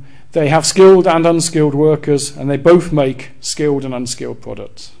 They have skilled and unskilled workers, and they both make skilled and unskilled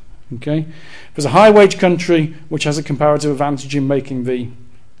products. Okay? There's a high-wage country which has a comparative advantage in making the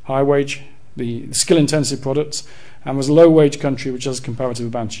high-wage, the skill-intensive products, and there's a low-wage country which has a comparative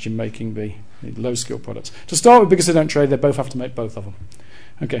advantage in making the low-skill products. To start with, because they don't trade, they both have to make both of them.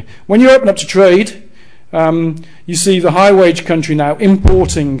 Okay. When you open up to trade, you see the high-wage country now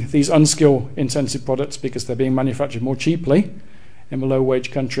importing these unskill-intensive products because they're being manufactured more cheaply in the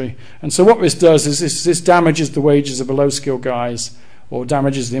low-wage country. And so what this does is this damages the wages of the low-skilled guys, or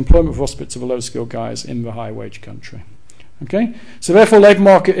damages the employment prospects of the low-skilled guys in the high-wage country. Okay? So therefore, labour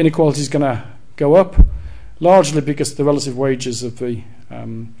market inequality is going to go up, largely because the relative wages of the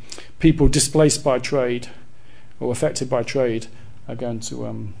people displaced by trade or affected by trade are going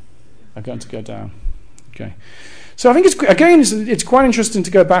to go down. Okay. So I think it's quite interesting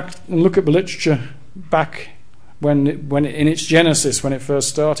to go back and look at the literature back when in its genesis, when it first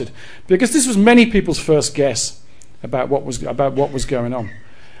started, because this was many people's first guess about what was going on.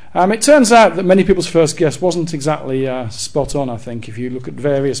 It turns out that many people's first guess wasn't exactly spot on, I think, if you look at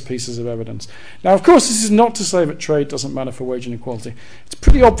various pieces of evidence. Now, of course, this is not to say that trade doesn't matter for wage inequality. It's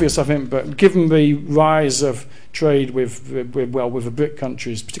pretty obvious, I think, but given the rise of trade with the BRIC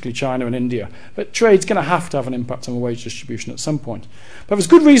countries, particularly China and India, that trade's going to have an impact on the wage distribution at some point. But there's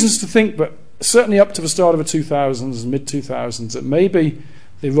good reasons to think that certainly up to the start of the 2000s, mid-2000s, that maybe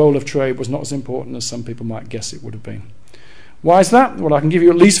the role of trade was not as important as some people might guess it would have been. Why is that? Well, I can give you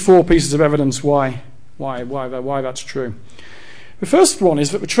at least 4 pieces of evidence why that's true. The first one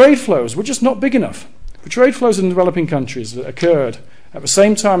is that the trade flows were just not big enough. The trade flows in developing countries that occurred at the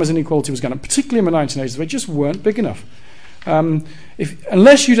same time as inequality was going up, particularly in the 1980s, they just weren't big enough.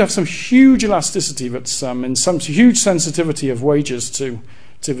 Unless you'd have some huge elasticity, that's and some huge sensitivity of wages to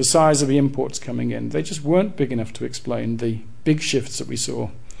the size of the imports coming in, they just weren't big enough to explain the big shifts that we saw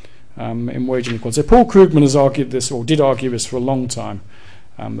in wage inequality. So Paul Krugman has argued this, or did argue this for a long time,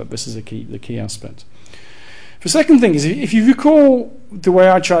 that this is the key aspect. The second thing is, if you recall the way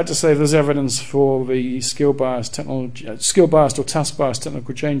I tried to say there's evidence for the skill-biased or task-biased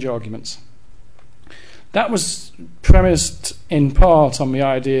technical change arguments, that was premised in part on the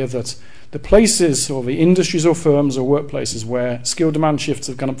idea that the places or the industries or firms or workplaces where skill demand shifts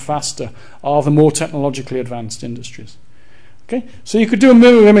have gone up faster are the more technologically advanced industries. Okay? So you could do a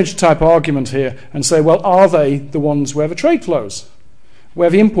mirror image type argument here and say, well, are they the ones where the trade flows, where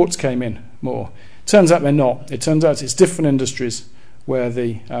the imports came in more? Turns out they're not. It turns out it's different industries where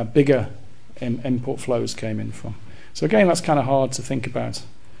the bigger import flows came in from. So again, that's kind of hard to think about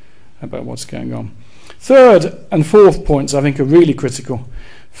what's going on. Third and fourth points, I think, are really critical.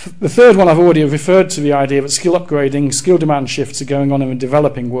 The third one I've already referred to, the idea that skill upgrading, skill demand shifts are going on in the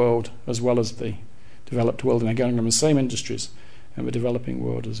developing world as well as the developed world, and they're going on in the same industries in the developing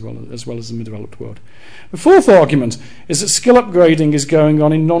world as well as in the developed world. The fourth argument is that skill upgrading is going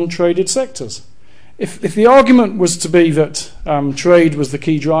on in non-traded sectors. If the argument was to be that trade was the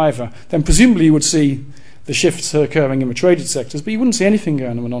key driver, then presumably you would see the shifts occurring in the traded sectors, but you wouldn't see anything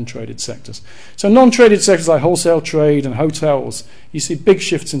going on in the non-traded sectors. So non-traded sectors like wholesale trade and hotels, you see big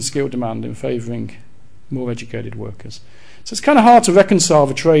shifts in skill demand in favouring more educated workers. So it's kind of hard to reconcile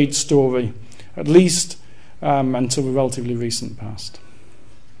the trade story, at least until the relatively recent past.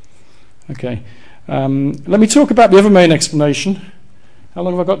 Okay, let me talk about the other main explanation. How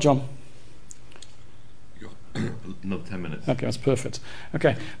long have I got, John? Another 10 minutes. Okay, that's perfect.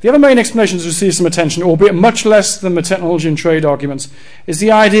 Okay, the other main explanation to receive some attention, albeit much less than the technology and trade arguments, is the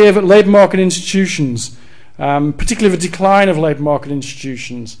idea that labour market institutions, particularly the decline of labour market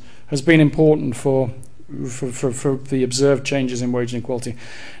institutions, has been important for the observed changes in wage inequality.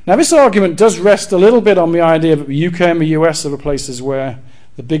 Now, this argument does rest a little bit on the idea that the UK and the US are the places where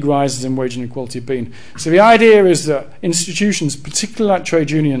the big rises in wage inequality have been. So the idea is that institutions, particularly like trade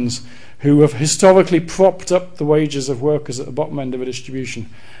unions, who have historically propped up the wages of workers at the bottom end of the distribution,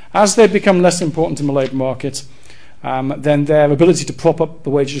 as they become less important in the labour market, then their ability to prop up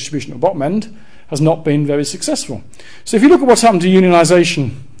the wage distribution at the bottom end has not been very successful. So if you look at what's happened to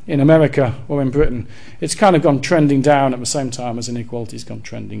unionisation in America or in Britain, it's kind of gone trending down at the same time as inequality's gone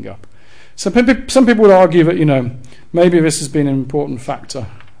trending up. So some people would argue that, maybe this has been an important factor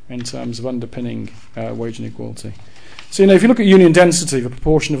in terms of underpinning wage inequality. So, if you look at union density, the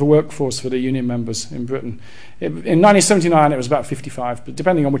proportion of the workforce for the union members in Britain, in 1979 it was about 55, but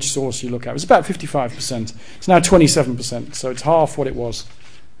depending on which source you look at, it was about 55%. It's now 27%, so it's half what it was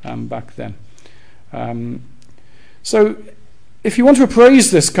back then. So, if you want to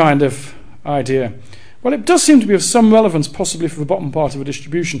appraise this kind of idea, well, it does seem to be of some relevance, possibly for the bottom part of a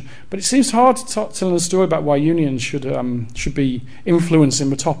distribution, but it seems hard to tell a story about why unions should be influencing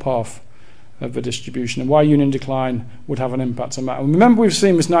the top half of the distribution and why union decline would have an impact on that. And remember, we've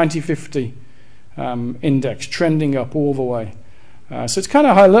seen this 90-50 index trending up all the way. So it's kind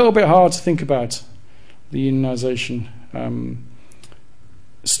of a little bit hard to think about the unionisation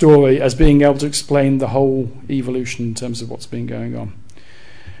story as being able to explain the whole evolution in terms of what's been going on.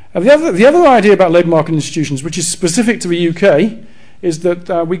 The other idea about labour market institutions, which is specific to the UK, is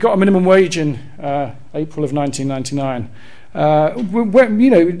that we got a minimum wage in April of 1999.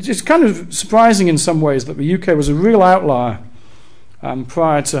 It's kind of surprising in some ways that the UK was a real outlier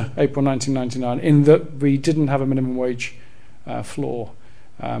prior to April 1999 in that we didn't have a minimum wage floor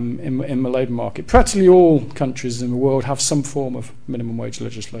in the labour market. Practically all countries in the world have some form of minimum wage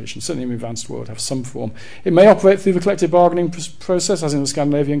legislation, certainly in the advanced world have some form. It may operate through the collective bargaining process, as in the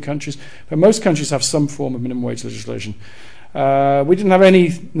Scandinavian countries, but most countries have some form of minimum wage legislation. We didn't have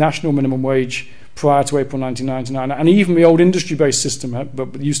any national minimum wage prior to April 1999, and even the old industry-based system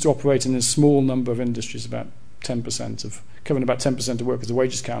used to operate in a small number of industries, about 10% covering about 10% of workers. The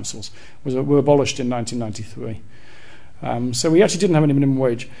wages councils were abolished in 1993. So we actually didn't have any minimum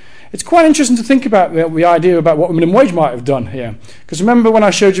wage. It's quite interesting to think about the idea about what the minimum wage might have done here. Because remember when I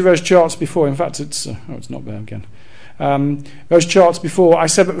showed you those charts before, in fact it's not there again. Those charts before, I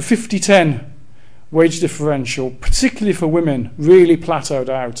said that the 50-10 wage differential, particularly for women, really plateaued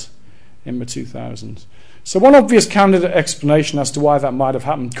out in the 2000s. So one obvious candidate explanation as to why that might have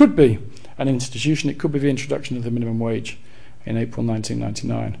happened could be an institution. It could be the introduction of the minimum wage in April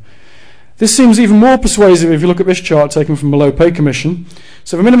 1999. This seems even more persuasive if you look at this chart taken from the Low Pay Commission.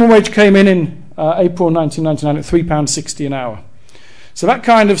 So the minimum wage came in April 1999 at £3.60 an hour. So that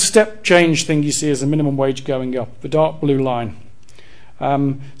kind of step change thing you see as the minimum wage going up, the dark blue line.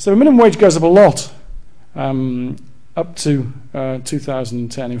 So the minimum wage goes up a lot up to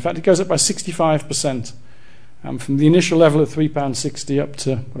 2010. In fact, it goes up by 65% from the initial level of £3.60 up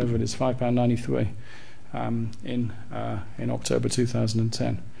to whatever it is, £5.93 in October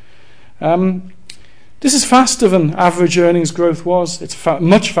 2010. This is faster than average earnings growth was. It's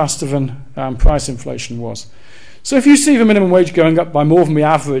much faster than price inflation was. So if you see the minimum wage going up by more than the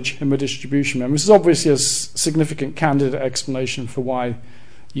average in the distribution, then this is obviously a significant candidate explanation for why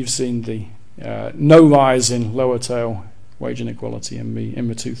you've seen the no rise in lower tail wage inequality in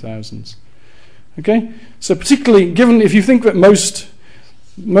the 2000s. Okay, so particularly given if you think that most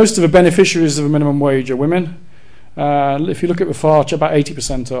of the beneficiaries of the minimum wage are women, if you look at the far chart, about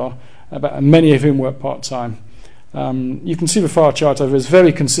 80% are. Many of whom work part-time. You can see the far chart over is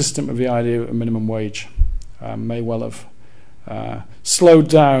very consistent with the idea that a minimum wage may well have slowed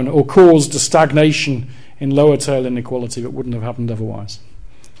down or caused a stagnation in lower tail inequality that wouldn't have happened otherwise.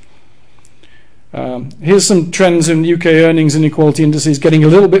 Here's some trends in UK earnings inequality indices getting a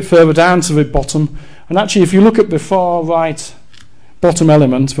little bit further down to the bottom. And actually, if you look at the far right bottom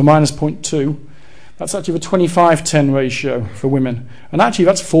element for minus 0.2, that's actually the 25-10 ratio for women. And actually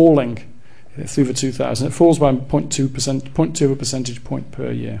that's falling through the 2000. It falls by 0.2 of a percentage point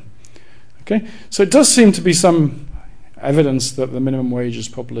per year. Okay, so it does seem to be some evidence that the minimum wage has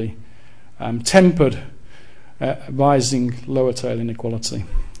probably tempered rising lower tail inequality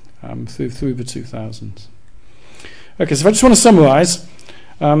through the 2000s. Okay, so if I just want to summarise,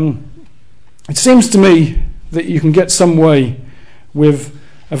 it seems to me that you can get some way with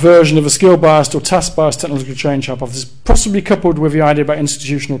a version of a skill-biased or task-biased technological change hypothesis, possibly coupled with the idea about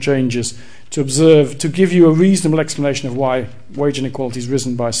institutional changes to give you a reasonable explanation of why wage inequality has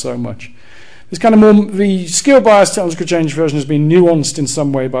risen by so much. This kind of the skill-biased technological change version has been nuanced in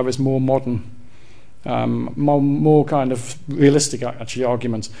some way by this more modern, more kind of realistic actually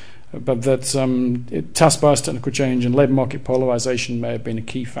argument, but that task-biased technical change and labour market polarisation may have been a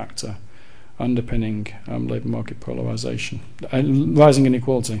key factor underpinning labour market polarisation, rising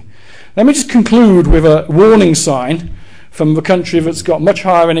inequality. Let me just conclude with a warning sign from the country that's got much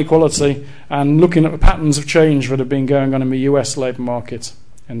higher inequality and looking at the patterns of change that have been going on in the US labour market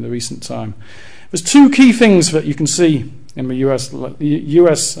in the recent time. There's two key things that you can see in the US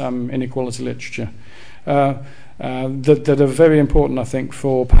inequality literature that are very important, I think,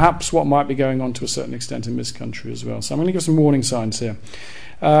 for perhaps what might be going on to a certain extent in this country as well. So I'm going to give some warning signs here.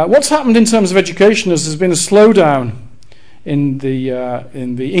 What's happened in terms of education is there's been a slowdown in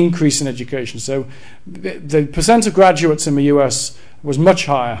the increase in education. So the percent of graduates in the US was much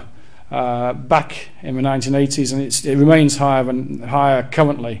higher back in the 1980s, and it remains higher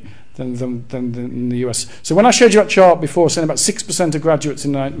currently than in the US. So when I showed you that chart before, saying about 6% of graduates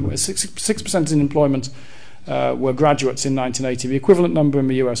in 6% in employment were graduates in 1980, the equivalent number in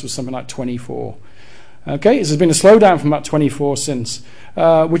the US was something like 24. Okay, so there's been a slowdown from that 24 since,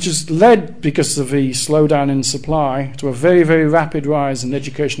 which has led, because of the slowdown in supply, to a very, very rapid rise in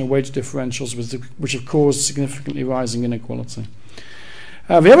educational wage differentials, which have caused significantly rising inequality.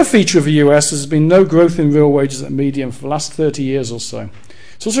 The other feature of the US has been no growth in real wages at the median for the last 30 years or so.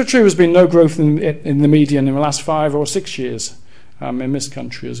 It's also true there's been no growth in the median in the last 5 or 6 years in this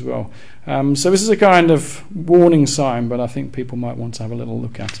country as well. So this is a kind of warning sign, but I think people might want to have a little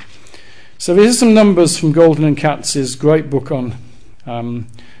look at. So these are some numbers from Golden and Katz's great book on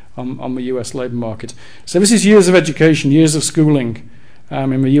the US labour market. So this is years of education, years of schooling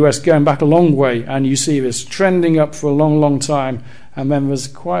in the US, going back a long way, and you see this trending up for a long, long time, and then there's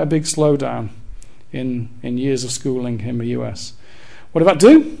quite a big slowdown in years of schooling in the US. What did that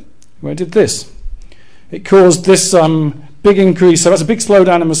do? Well, it did this. It caused this big increase. So that's a big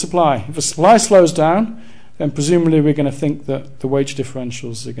slowdown in the supply. If the supply slows down, then presumably we're going to think that the wage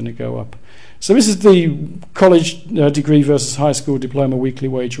differentials are going to go up. So this is the college degree versus high school diploma weekly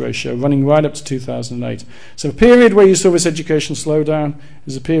wage ratio running right up to 2008. So the period where you saw this education slowdown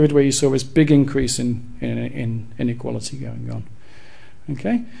is a period where you saw this big increase in inequality going on.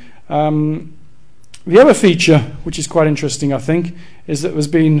 Okay. The other feature, which is quite interesting, I think, is that there's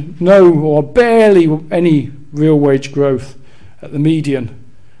been no or barely any real wage growth at the median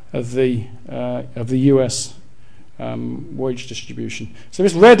of the US wage distribution. So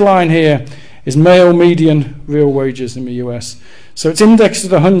this red line here is male median real wages in the US. So it's indexed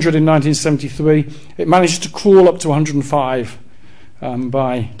at 100 in 1973. It managed to crawl up to 105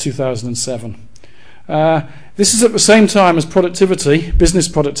 by 2007. This is at the same time as productivity, business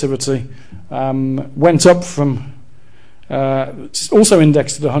productivity, went up from, also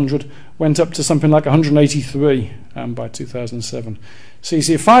indexed at 100, went up to something like 183 by 2007. So you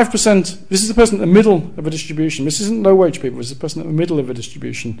see 5%, this is the person at the middle of a distribution. This isn't low wage people, this is the person at the middle of a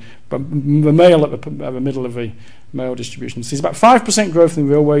distribution, but the male at the middle of the male distribution. So it's about 5% growth in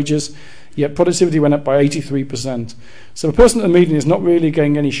real wages, yet productivity went up by 83%. So the person at the median is not really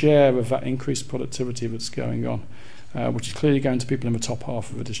getting any share of that increased productivity that's going on, which is clearly going to people in the top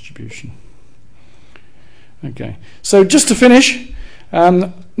half of the distribution. Okay, so just to finish,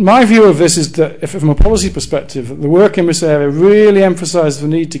 my view of this is that, from a policy perspective, the work in this area really emphasises the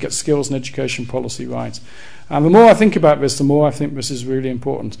need to get skills and education policy right. And the more I think about this, the more I think this is really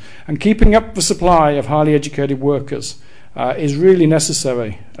important. And keeping up the supply of highly educated workers is really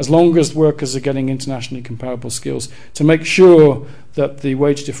necessary, as long as workers are getting internationally comparable skills, to make sure that the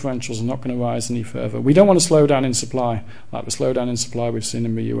wage differentials are not going to rise any further. We don't want to slow down in supply, like the slowdown in supply we've seen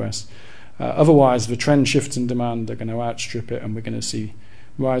in the US. Otherwise, the trend shifts in demand are going to outstrip it, and we're going to see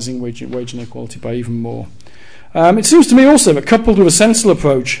rising wage inequality by even more. It seems to me also that, coupled with a sensible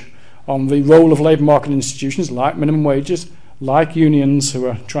approach on the role of labour market institutions like minimum wages, like unions who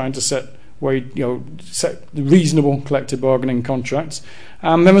are trying to set set reasonable collective bargaining contracts.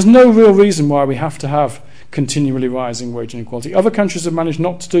 There was no real reason why we have to have continually rising wage inequality. Other countries have managed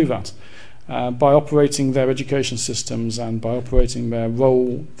not to do that by operating their education systems and by operating their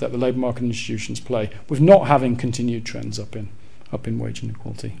role that the labour market institutions play, with not having continued trends up in wage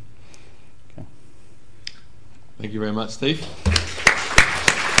inequality. Okay. Thank you very much, Steve.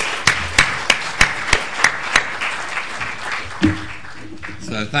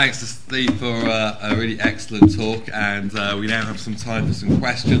 So thanks to Steve for a really excellent talk, and we now have some time for some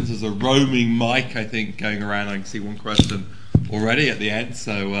questions. There's a roaming mic, I think, going around. I can see one question already at the end.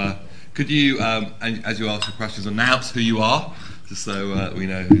 So could you, and as you ask the questions, announce who you are, just so we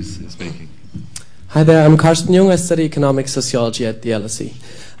know who's speaking. Hi there, I'm Karsten Jung. I study economic sociology at the LSE.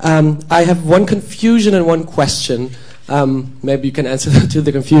 I have one confusion and one question. Maybe you can answer to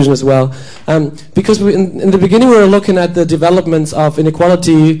the confusion as well. Because in the beginning we were looking at the developments of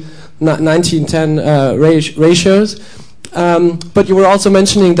inequality 1910 ratios, but you were also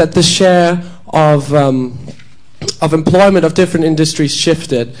mentioning that the share of employment of different industries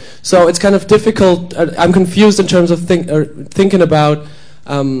shifted. So it's kind of difficult. I'm confused in terms of thinking about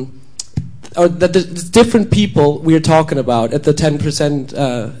or that the different people we are talking about at the 10%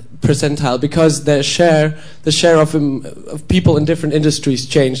 percentile, because the share of people in different industries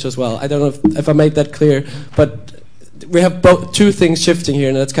changed as well. I don't know if I made that clear, but we have two things shifting here,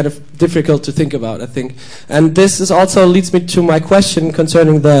 and that's kind of difficult to think about, I think. And this also leads me to my question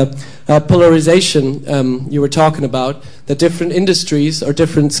concerning the polarization you were talking about, that different industries or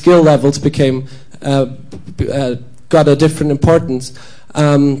different skill levels became got a different importance.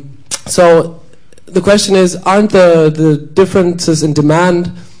 So the question is, aren't the differences in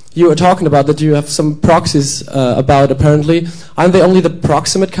demand you were talking about, that you have some proxies about apparently, aren't they only the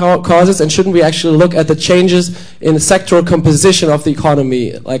proximate causes, and shouldn't we actually look at the changes in the sectoral composition of the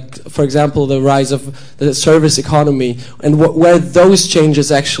economy, like, for example, the rise of the service economy, and where those changes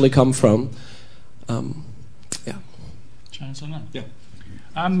actually come from? Yeah. Shall I answer that? Yeah.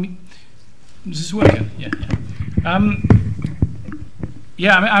 Is this working?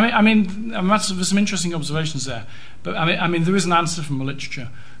 Yeah. I mean, there's some interesting observations there. But I mean, there is an answer from the literature.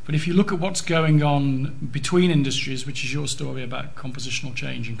 But if you look at what's going on between industries, which is your story about compositional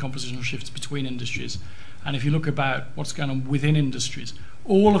change and compositional shifts between industries, and if you look about what's going on within industries,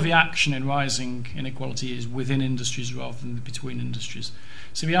 all of the action in rising inequality is within industries rather than between industries.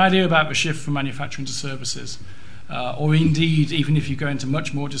 So the idea about the shift from manufacturing to services, or indeed, even if you go into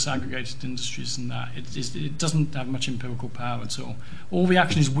much more disaggregated industries than that, it doesn't have much empirical power at all. All the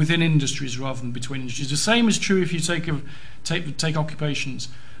action is within industries rather than between industries. The same is true if you take occupations.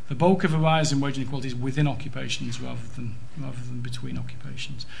 The bulk of the rise in wage inequality is within occupations rather than between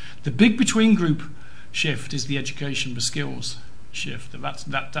occupations. The big between group shift is the education, the skills shift.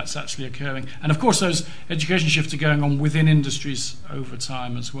 That's actually occurring. And of course, those education shifts are going on within industries over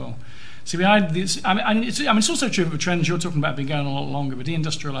time as well. So it's also true that the trends you're talking about have been going on a lot longer, but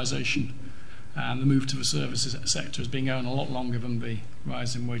deindustrialization and the move to the services sector has been going on a lot longer than the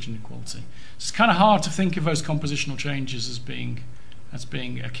rise in wage inequality. So it's kind of hard to think of those compositional changes as being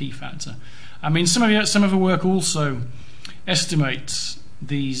a key factor. I mean, some of the work also estimates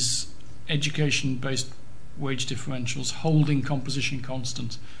these education-based wage differentials holding composition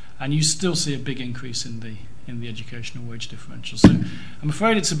constant, and you still see a big increase in the educational wage differential. So I'm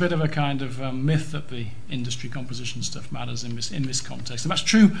afraid it's a bit of a kind of myth that the industry composition stuff matters in this context. And that's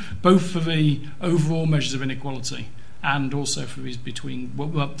true both for the overall measures of inequality and also for these between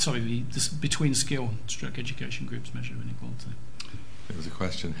skill stroke education groups measure of inequality. There was a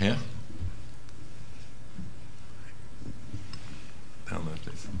question here. Down there,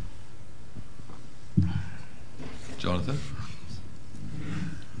 please. Jonathan.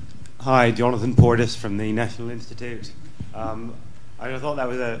 Hi, Jonathan Portis from the National Institute. I thought that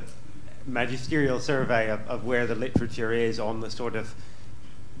was a magisterial survey of where the literature is on the sort of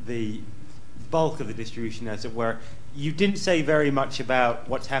the bulk of the distribution, as it were. You didn't say very much about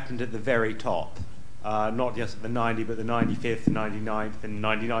what's happened at the very top, not just at the 90, but the 95th, 99th, and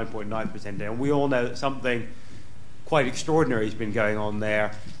 99.9th percentile. And we all know that something quite extraordinary has been going on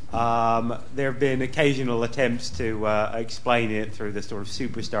there. There have been occasional attempts to explain it through the sort of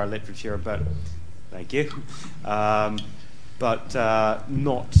superstar literature, but thank you. But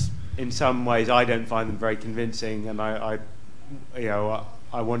not in some ways. I don't find them very convincing, and I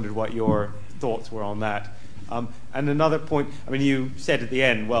wondered what your thoughts were on that. And another point, I mean, you said at the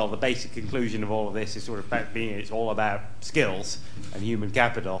end, well, the basic conclusion of all of this is sort of it's all about skills and human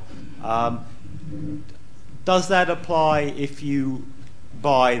capital. Does that apply if you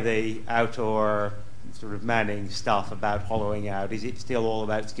buy the Autor sort of Manning stuff about hollowing out? Is it still all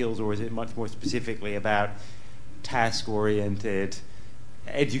about skills, or is it much more specifically about task-oriented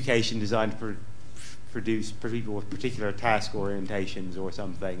education designed to produce for people with particular task orientations or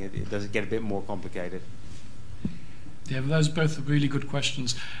something? Does it get a bit more complicated? Yeah, those both are really good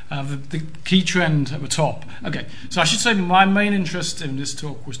questions. The key trend at the top. Okay, so I should say my main interest in this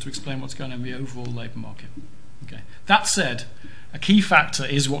talk was to explain what's going on in the overall labour market. Okay. That said, a key factor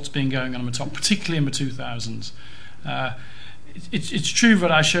is what's been going on the top, particularly in the 2000s. It's true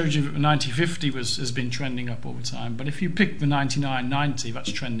that I showed you that the 1950 has been trending up all the time, but if you pick the 99-90,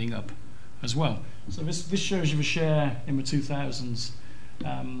 that's trending up as well. So this shows you the share in the 2000s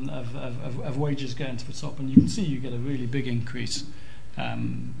of wages going to the top, and you can see you get a really big increase at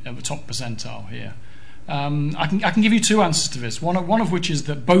the top percentile here. I can give you two answers to this. One of which is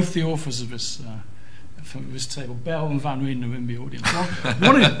that both the authors of this from this table, Bell and Van Rieden, are in the audience.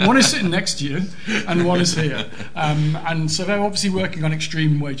 One is sitting next to you, and one is here. And so they're obviously working on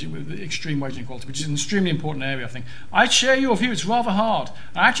extreme wage inequality, which is an extremely important area, I think. I share your view. It's rather hard.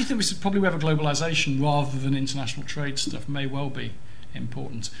 I actually think this is probably where the globalisation rather than international trade stuff may well be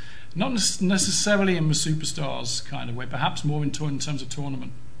important. Not necessarily in the superstars kind of way, perhaps more in terms of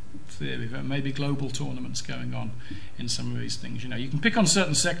tournament theory. There may be global tournaments going on in some of these things. You know, you can pick on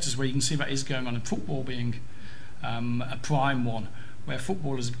certain sectors where you can see that is going on, and football being a prime one, where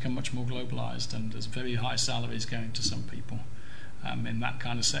football has become much more globalised and there's very high salaries going to some people in that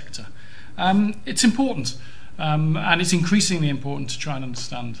kind of sector. It's important, and it's increasingly important to try and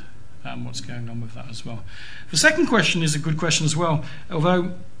understand what's going on with that as well. The second question is a good question as well,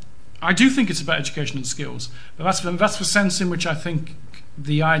 although I do think it's about education and skills, but that's the sense in which I think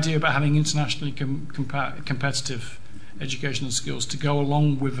the idea about having internationally competitive education and skills to go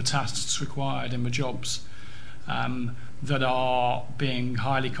along with the tasks required in the jobs that are being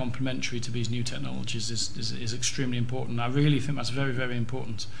highly complementary to these new technologies is extremely important. I really think that's very, very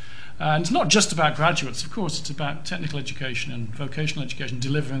important. And it's not just about graduates, of course, it's about technical education and vocational education,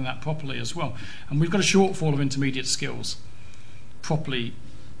 delivering that properly as well. And we've got a shortfall of intermediate skills properly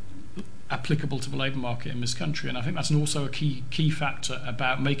applicable to the labour market in this country, and I think that's also a key factor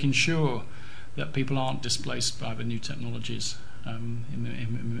about making sure that people aren't displaced by the new technologies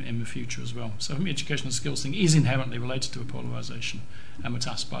in the future as well. So I think the education and skills thing is inherently related to a polarisation and the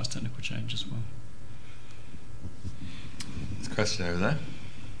task-biased technical change as well. There's a question over there.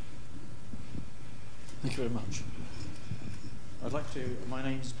 Thank you very much. I'd like to, my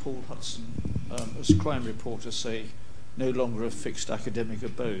name is Paul Hudson. As a crime reporter, say, no longer a fixed academic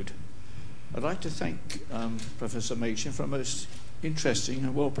abode. I'd like to thank Professor Machin for a most interesting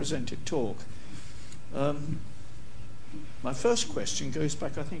and well-presented talk. My first question goes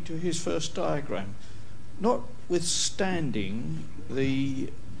back, I think, to his first diagram. Notwithstanding the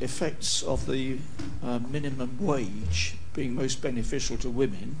effects of the minimum wage being most beneficial to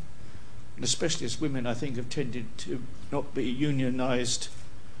women, and especially as women, I think, have tended to not be unionised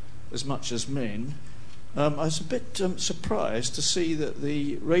as much as men, I was a bit surprised to see that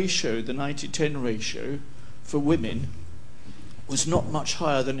the ratio, the 90-10 ratio for women, was not much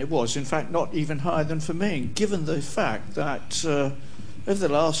higher than it was. In fact, not even higher than for men, given the fact that over the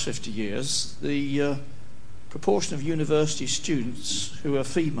last 50 years, the proportion of university students who are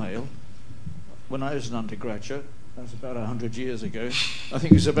female, when I was an undergraduate, that was about 100 years ago, I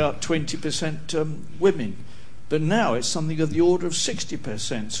think it was about 20% women. But now it's something of the order of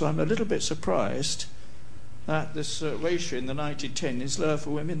 60%. So I'm a little bit surprised that this ratio in the 90-10 is lower for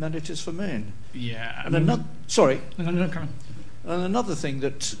women than it is for men. Yeah. And another, sorry. No, come on. And another thing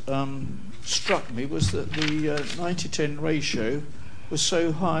that struck me was that the 90-10 ratio was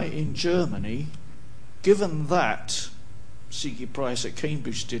so high in Germany, given that C.G. Price at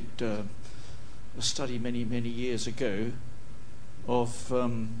Cambridge did a study many, many years ago of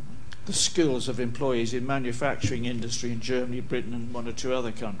the skills of employees in manufacturing industry in Germany, Britain and one or two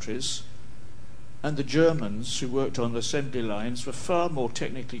other countries. And the Germans who worked on assembly lines were far more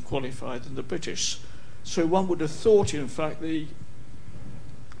technically qualified than the British. So one would have thought, in fact, the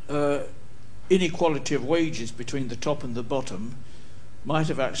inequality of wages between the top and the bottom might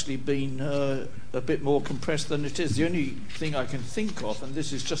have actually been a bit more compressed than it is. The only thing I can think of, and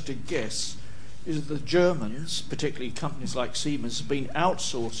this is just a guess, is that the Germans, particularly companies like Siemens, have been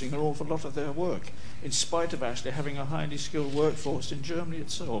outsourcing an awful lot of their work, in spite of actually having a highly skilled workforce in Germany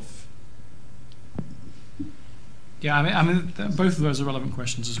itself. Yeah, I mean, both of those are relevant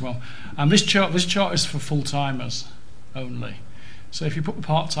questions as well. This chart is for full-timers only. So if you put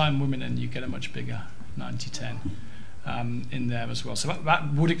part-time women in, you get a much bigger 90-10 in there as well. So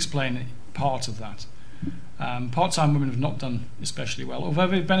that would explain part of that. Part-time women have not done especially well, although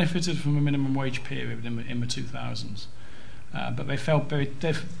they benefited from a minimum wage period in the 2000s. But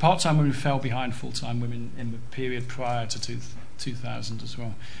part-time women fell behind full-time women in the period prior to 2000 as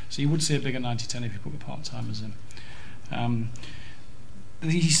well. So you would see a bigger 90-10 if you put the part-timers in.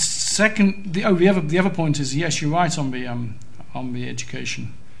 The other point is, yes, you're right on the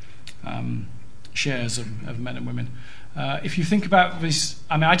education shares of men and women. If you think about this,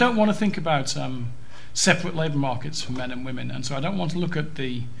 I mean, I don't want to think about separate labour markets for men and women, and so I don't want to look at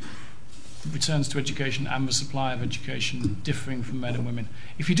the returns to education and the supply of education differing from men and women.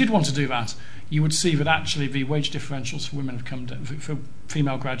 If you did want to do that, you would see that actually the wage differentials for women have come down, for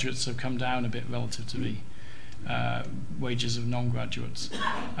female graduates have come down a bit relative to the wages of non-graduates,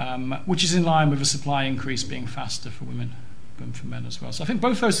 which is in line with the supply increase being faster for women than for men as well. So I think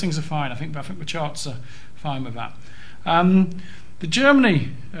both those things are fine. I think the charts are fine with that. The Germany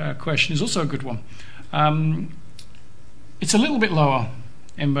question is also a good one. It's a little bit lower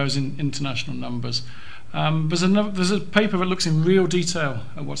in those international numbers. There's a paper that looks in real detail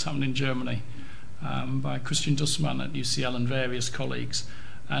at what's happened in Germany by Christian Dussmann at UCL and various colleagues.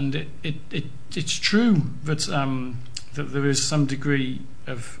 And it's true that that there is some degree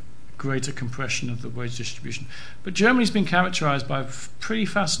of greater compression of the wage distribution. But Germany's been characterised by pretty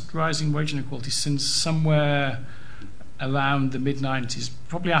fast rising wage inequality since somewhere around the mid-90s,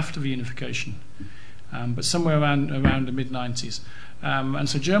 probably after the unification, but somewhere around the mid-90s. And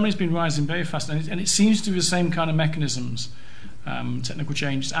so Germany's been rising very fast, and it seems to be the same kind of mechanisms, technical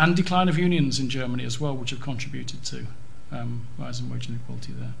changes and decline of unions in Germany as well, which have contributed to rising wage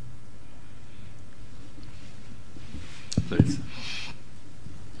inequality there. Please.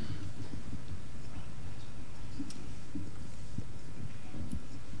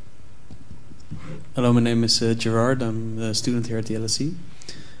 Hello, my name is Gerard. I'm a student here at the LSE.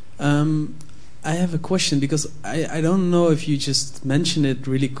 I have a question because I don't know if you just mentioned it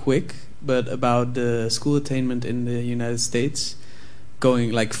really quick, but about the school attainment in the United States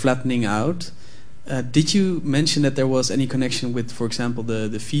going like flattening out. Did you mention that there was any connection with, for example,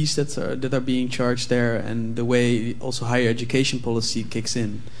 the fees that are being charged there and the way also higher education policy kicks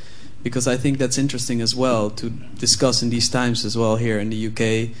in? Because I think that's interesting as well to discuss in these times as well here in the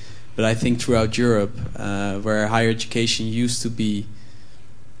UK, but I think throughout Europe, where higher education used to be,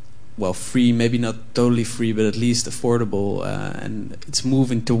 well, free, maybe not totally free, but at least affordable, and it's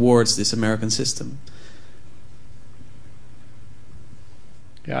moving towards this American system.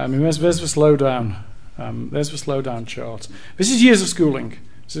 Yeah, I mean, there's the slowdown. There's the slowdown chart. This is years of schooling,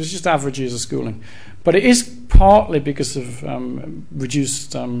 so it's just average years of schooling. But it is partly because of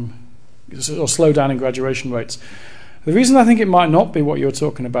reduced or slowdown in graduation rates. The reason I think it might not be what you're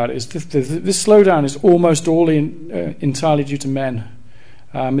talking about is this slowdown is almost all entirely due to men.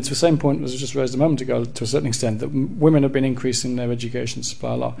 It's the same point as I just raised a moment ago, to a certain extent, that women have been increasing their education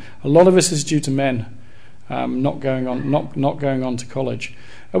supply a lot. A lot of this is due to men not going on to college,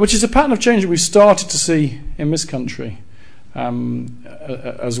 which is a pattern of change that we've started to see in this country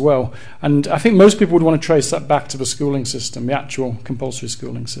as well. And I think most people would want to trace that back to the schooling system, the actual compulsory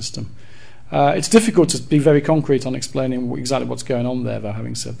schooling system. It's difficult to be very concrete on explaining exactly what's going on there, though,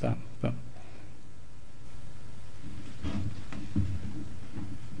 having said that. But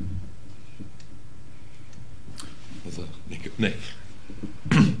Nick.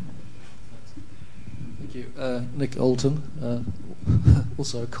 Thank you. Nick Alton,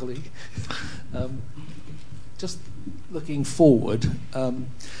 also a colleague. Just looking forward,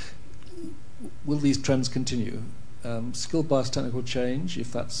 will these trends continue? Skill-biased technical change,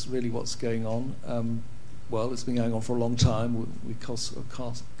 if that's really what's going on, well, it's been going on for a long time. We can't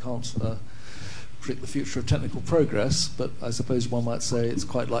predict the future of technical progress, but I suppose one might say it's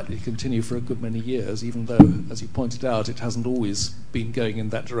quite likely to continue for a good many years, even though, as you pointed out, it hasn't always been going in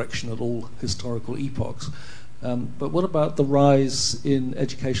that direction at all historical epochs. But what about the rise in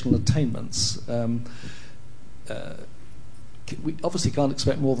educational attainments? We obviously can't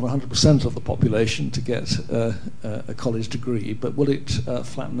expect more than 100% of the population to get a college degree, but will it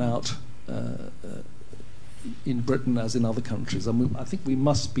flatten out in Britain as in other countries? I think we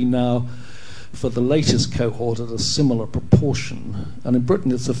must be now, for the latest cohort, at a similar proportion. And in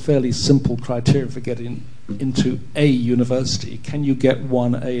Britain, it's a fairly simple criteria for getting into a university. Can you get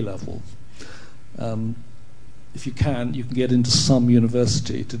one A level? If you can get into some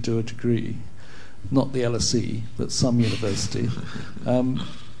university to do a degree. Not the LSE, but some university. And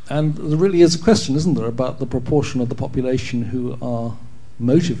there really is a question, isn't there, about the proportion of the population who are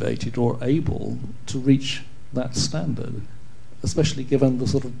motivated or able to reach that standard, especially given the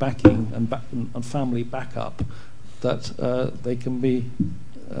sort of backing and family backup that they can be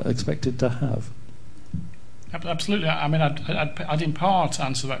expected to have. Absolutely. I mean, I'd in part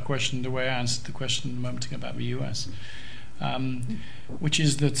answer that question the way I answered the question a moment ago about the US, which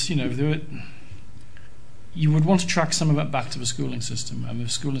is that you would want to track some of that back to the schooling system, and the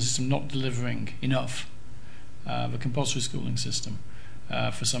schooling system not delivering enough, the compulsory schooling system,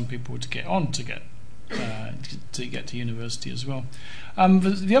 for some people to get to university as well.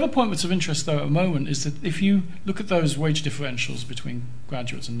 The other point that's of interest, though, at the moment is that if you look at those wage differentials between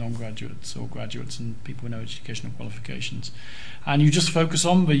graduates and non-graduates, or graduates and people with no educational qualifications, and you just focus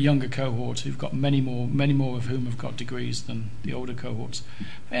on the younger cohort who've got many more of whom have got degrees than the older cohorts,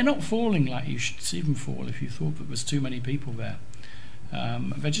 they're not falling like you should see them fall if you thought that there's too many people there.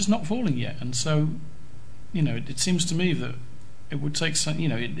 They're just not falling yet, and so it seems to me that it would take some,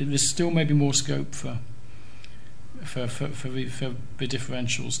 there's still maybe more scope for the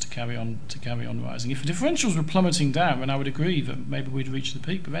differentials to carry on rising. If the differentials were plummeting down, then I would agree that maybe we'd reach the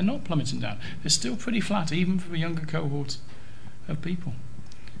peak, but they're not plummeting down. They're still pretty flat, even for the younger cohort of people.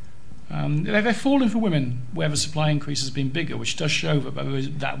 They're falling for women where the supply increase has been bigger, which does show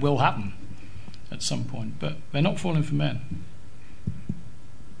that will happen at some point, but they're not falling for men.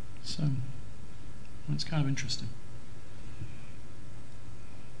 So it's kind of interesting.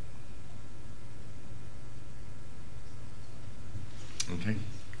 Okay.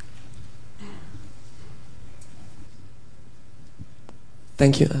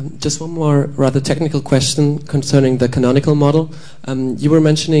 Thank you. Just one more rather technical question concerning the canonical model. You were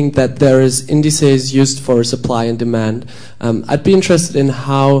mentioning that there is indices used for supply and demand. I'd be interested in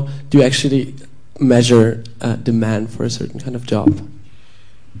how do you actually measure demand for a certain kind of job?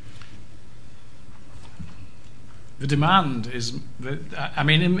 The demand is,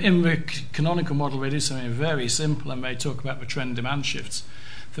 in the canonical model they do something very simple, and they talk about the trend demand shifts.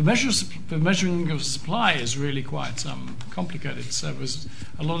 The measuring of supply is really quite complicated. So there's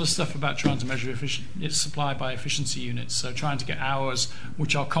a lot of stuff about trying to measure its supply by efficiency units. So trying to get hours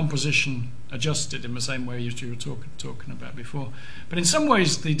which are composition adjusted in the same way as you were talking about before. But in some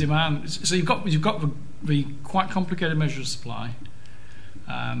ways, the demand. So you've got the quite complicated measure of supply.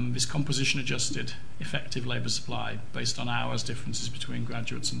 This composition adjusted effective labour supply based on hours differences between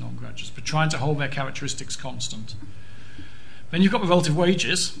graduates and non-graduates, but trying to hold their characteristics constant. Then you've got the relative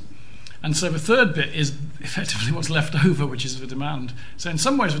wages, and so the third bit is effectively what's left over, which is the demand. So in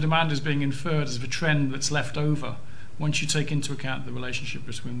some ways the demand is being inferred as the trend that's left over once you take into account the relationship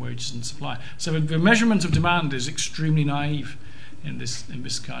between wages and supply. So the measurement of demand is extremely naive in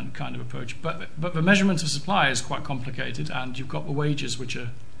this kind of approach, but the measurement of supply is quite complicated, and you've got the wages which are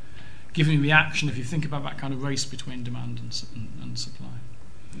giving you the action if you think about that kind of race between demand and supply.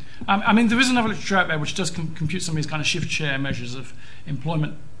 There is another literature out there which does compute some of these kind of shift share measures of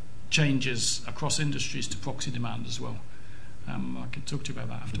employment changes across industries to proxy demand as well. I can talk to you about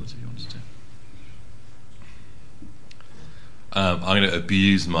that afterwards if you wanted to. I'm going to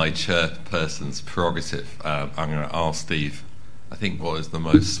abuse my chairperson's prerogative. I'm going to ask Steve, I think, what is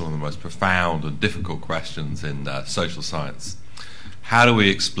one of the most profound and difficult questions in social science. How do we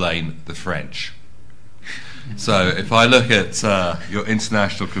explain the French? So if I look at your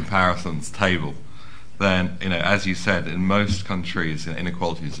international comparisons table, then, as you said, in most countries,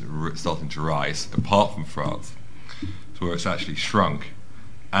 inequalities are starting to rise, apart from France, where it's actually shrunk.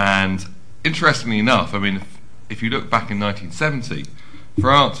 And interestingly enough, if you look back in 1970,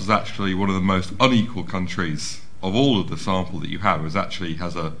 France was actually one of the most unequal countries of all of the sample that you had. It actually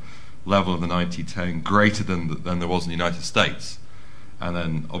has a level of the 90-10 greater than there was in the United States. And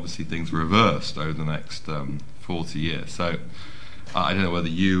then obviously things reversed over the next 40 years. So I don't know whether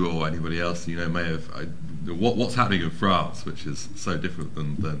you or anybody else may have what's happening in France, which is so different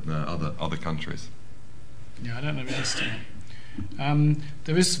than other countries. Yeah, I don't know the answer to that.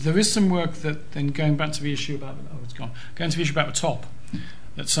 There is some work that, then going back to the issue about the top,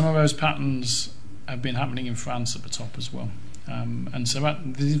 that some of those patterns have been happening in France at the top as well. And so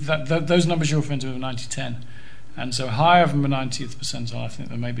those numbers you're referring to are 90-10. And so higher than the 90th percentile, I think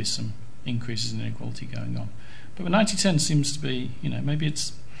there may be some increases in inequality going on. But the 90-10 seems to be, maybe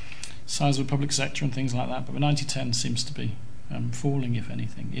it's size of the public sector and things like that, but the 90-10 seems to be falling, if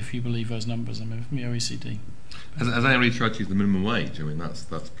anything, if you believe those numbers from the OECD. Has anybody tried to use the minimum wage?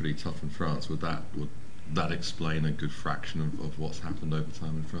 That's pretty tough in France. Would that explain a good fraction of what's happened over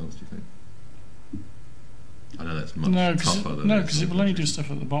time in France, do you think? I know that's much tougher than because it will only do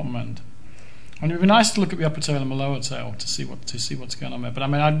stuff at the bottom end. It would be nice to look at the upper tail and the lower tail to see what's going on there. But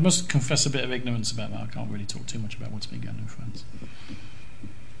I must confess a bit of ignorance about that. I can't really talk too much about what's been going on in France.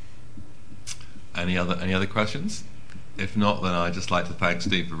 Any other questions? If not, then I'd just like to thank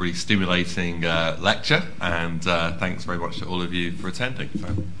Steve for a really stimulating lecture, and thanks very much to all of you for attending.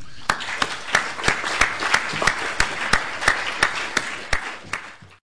 So.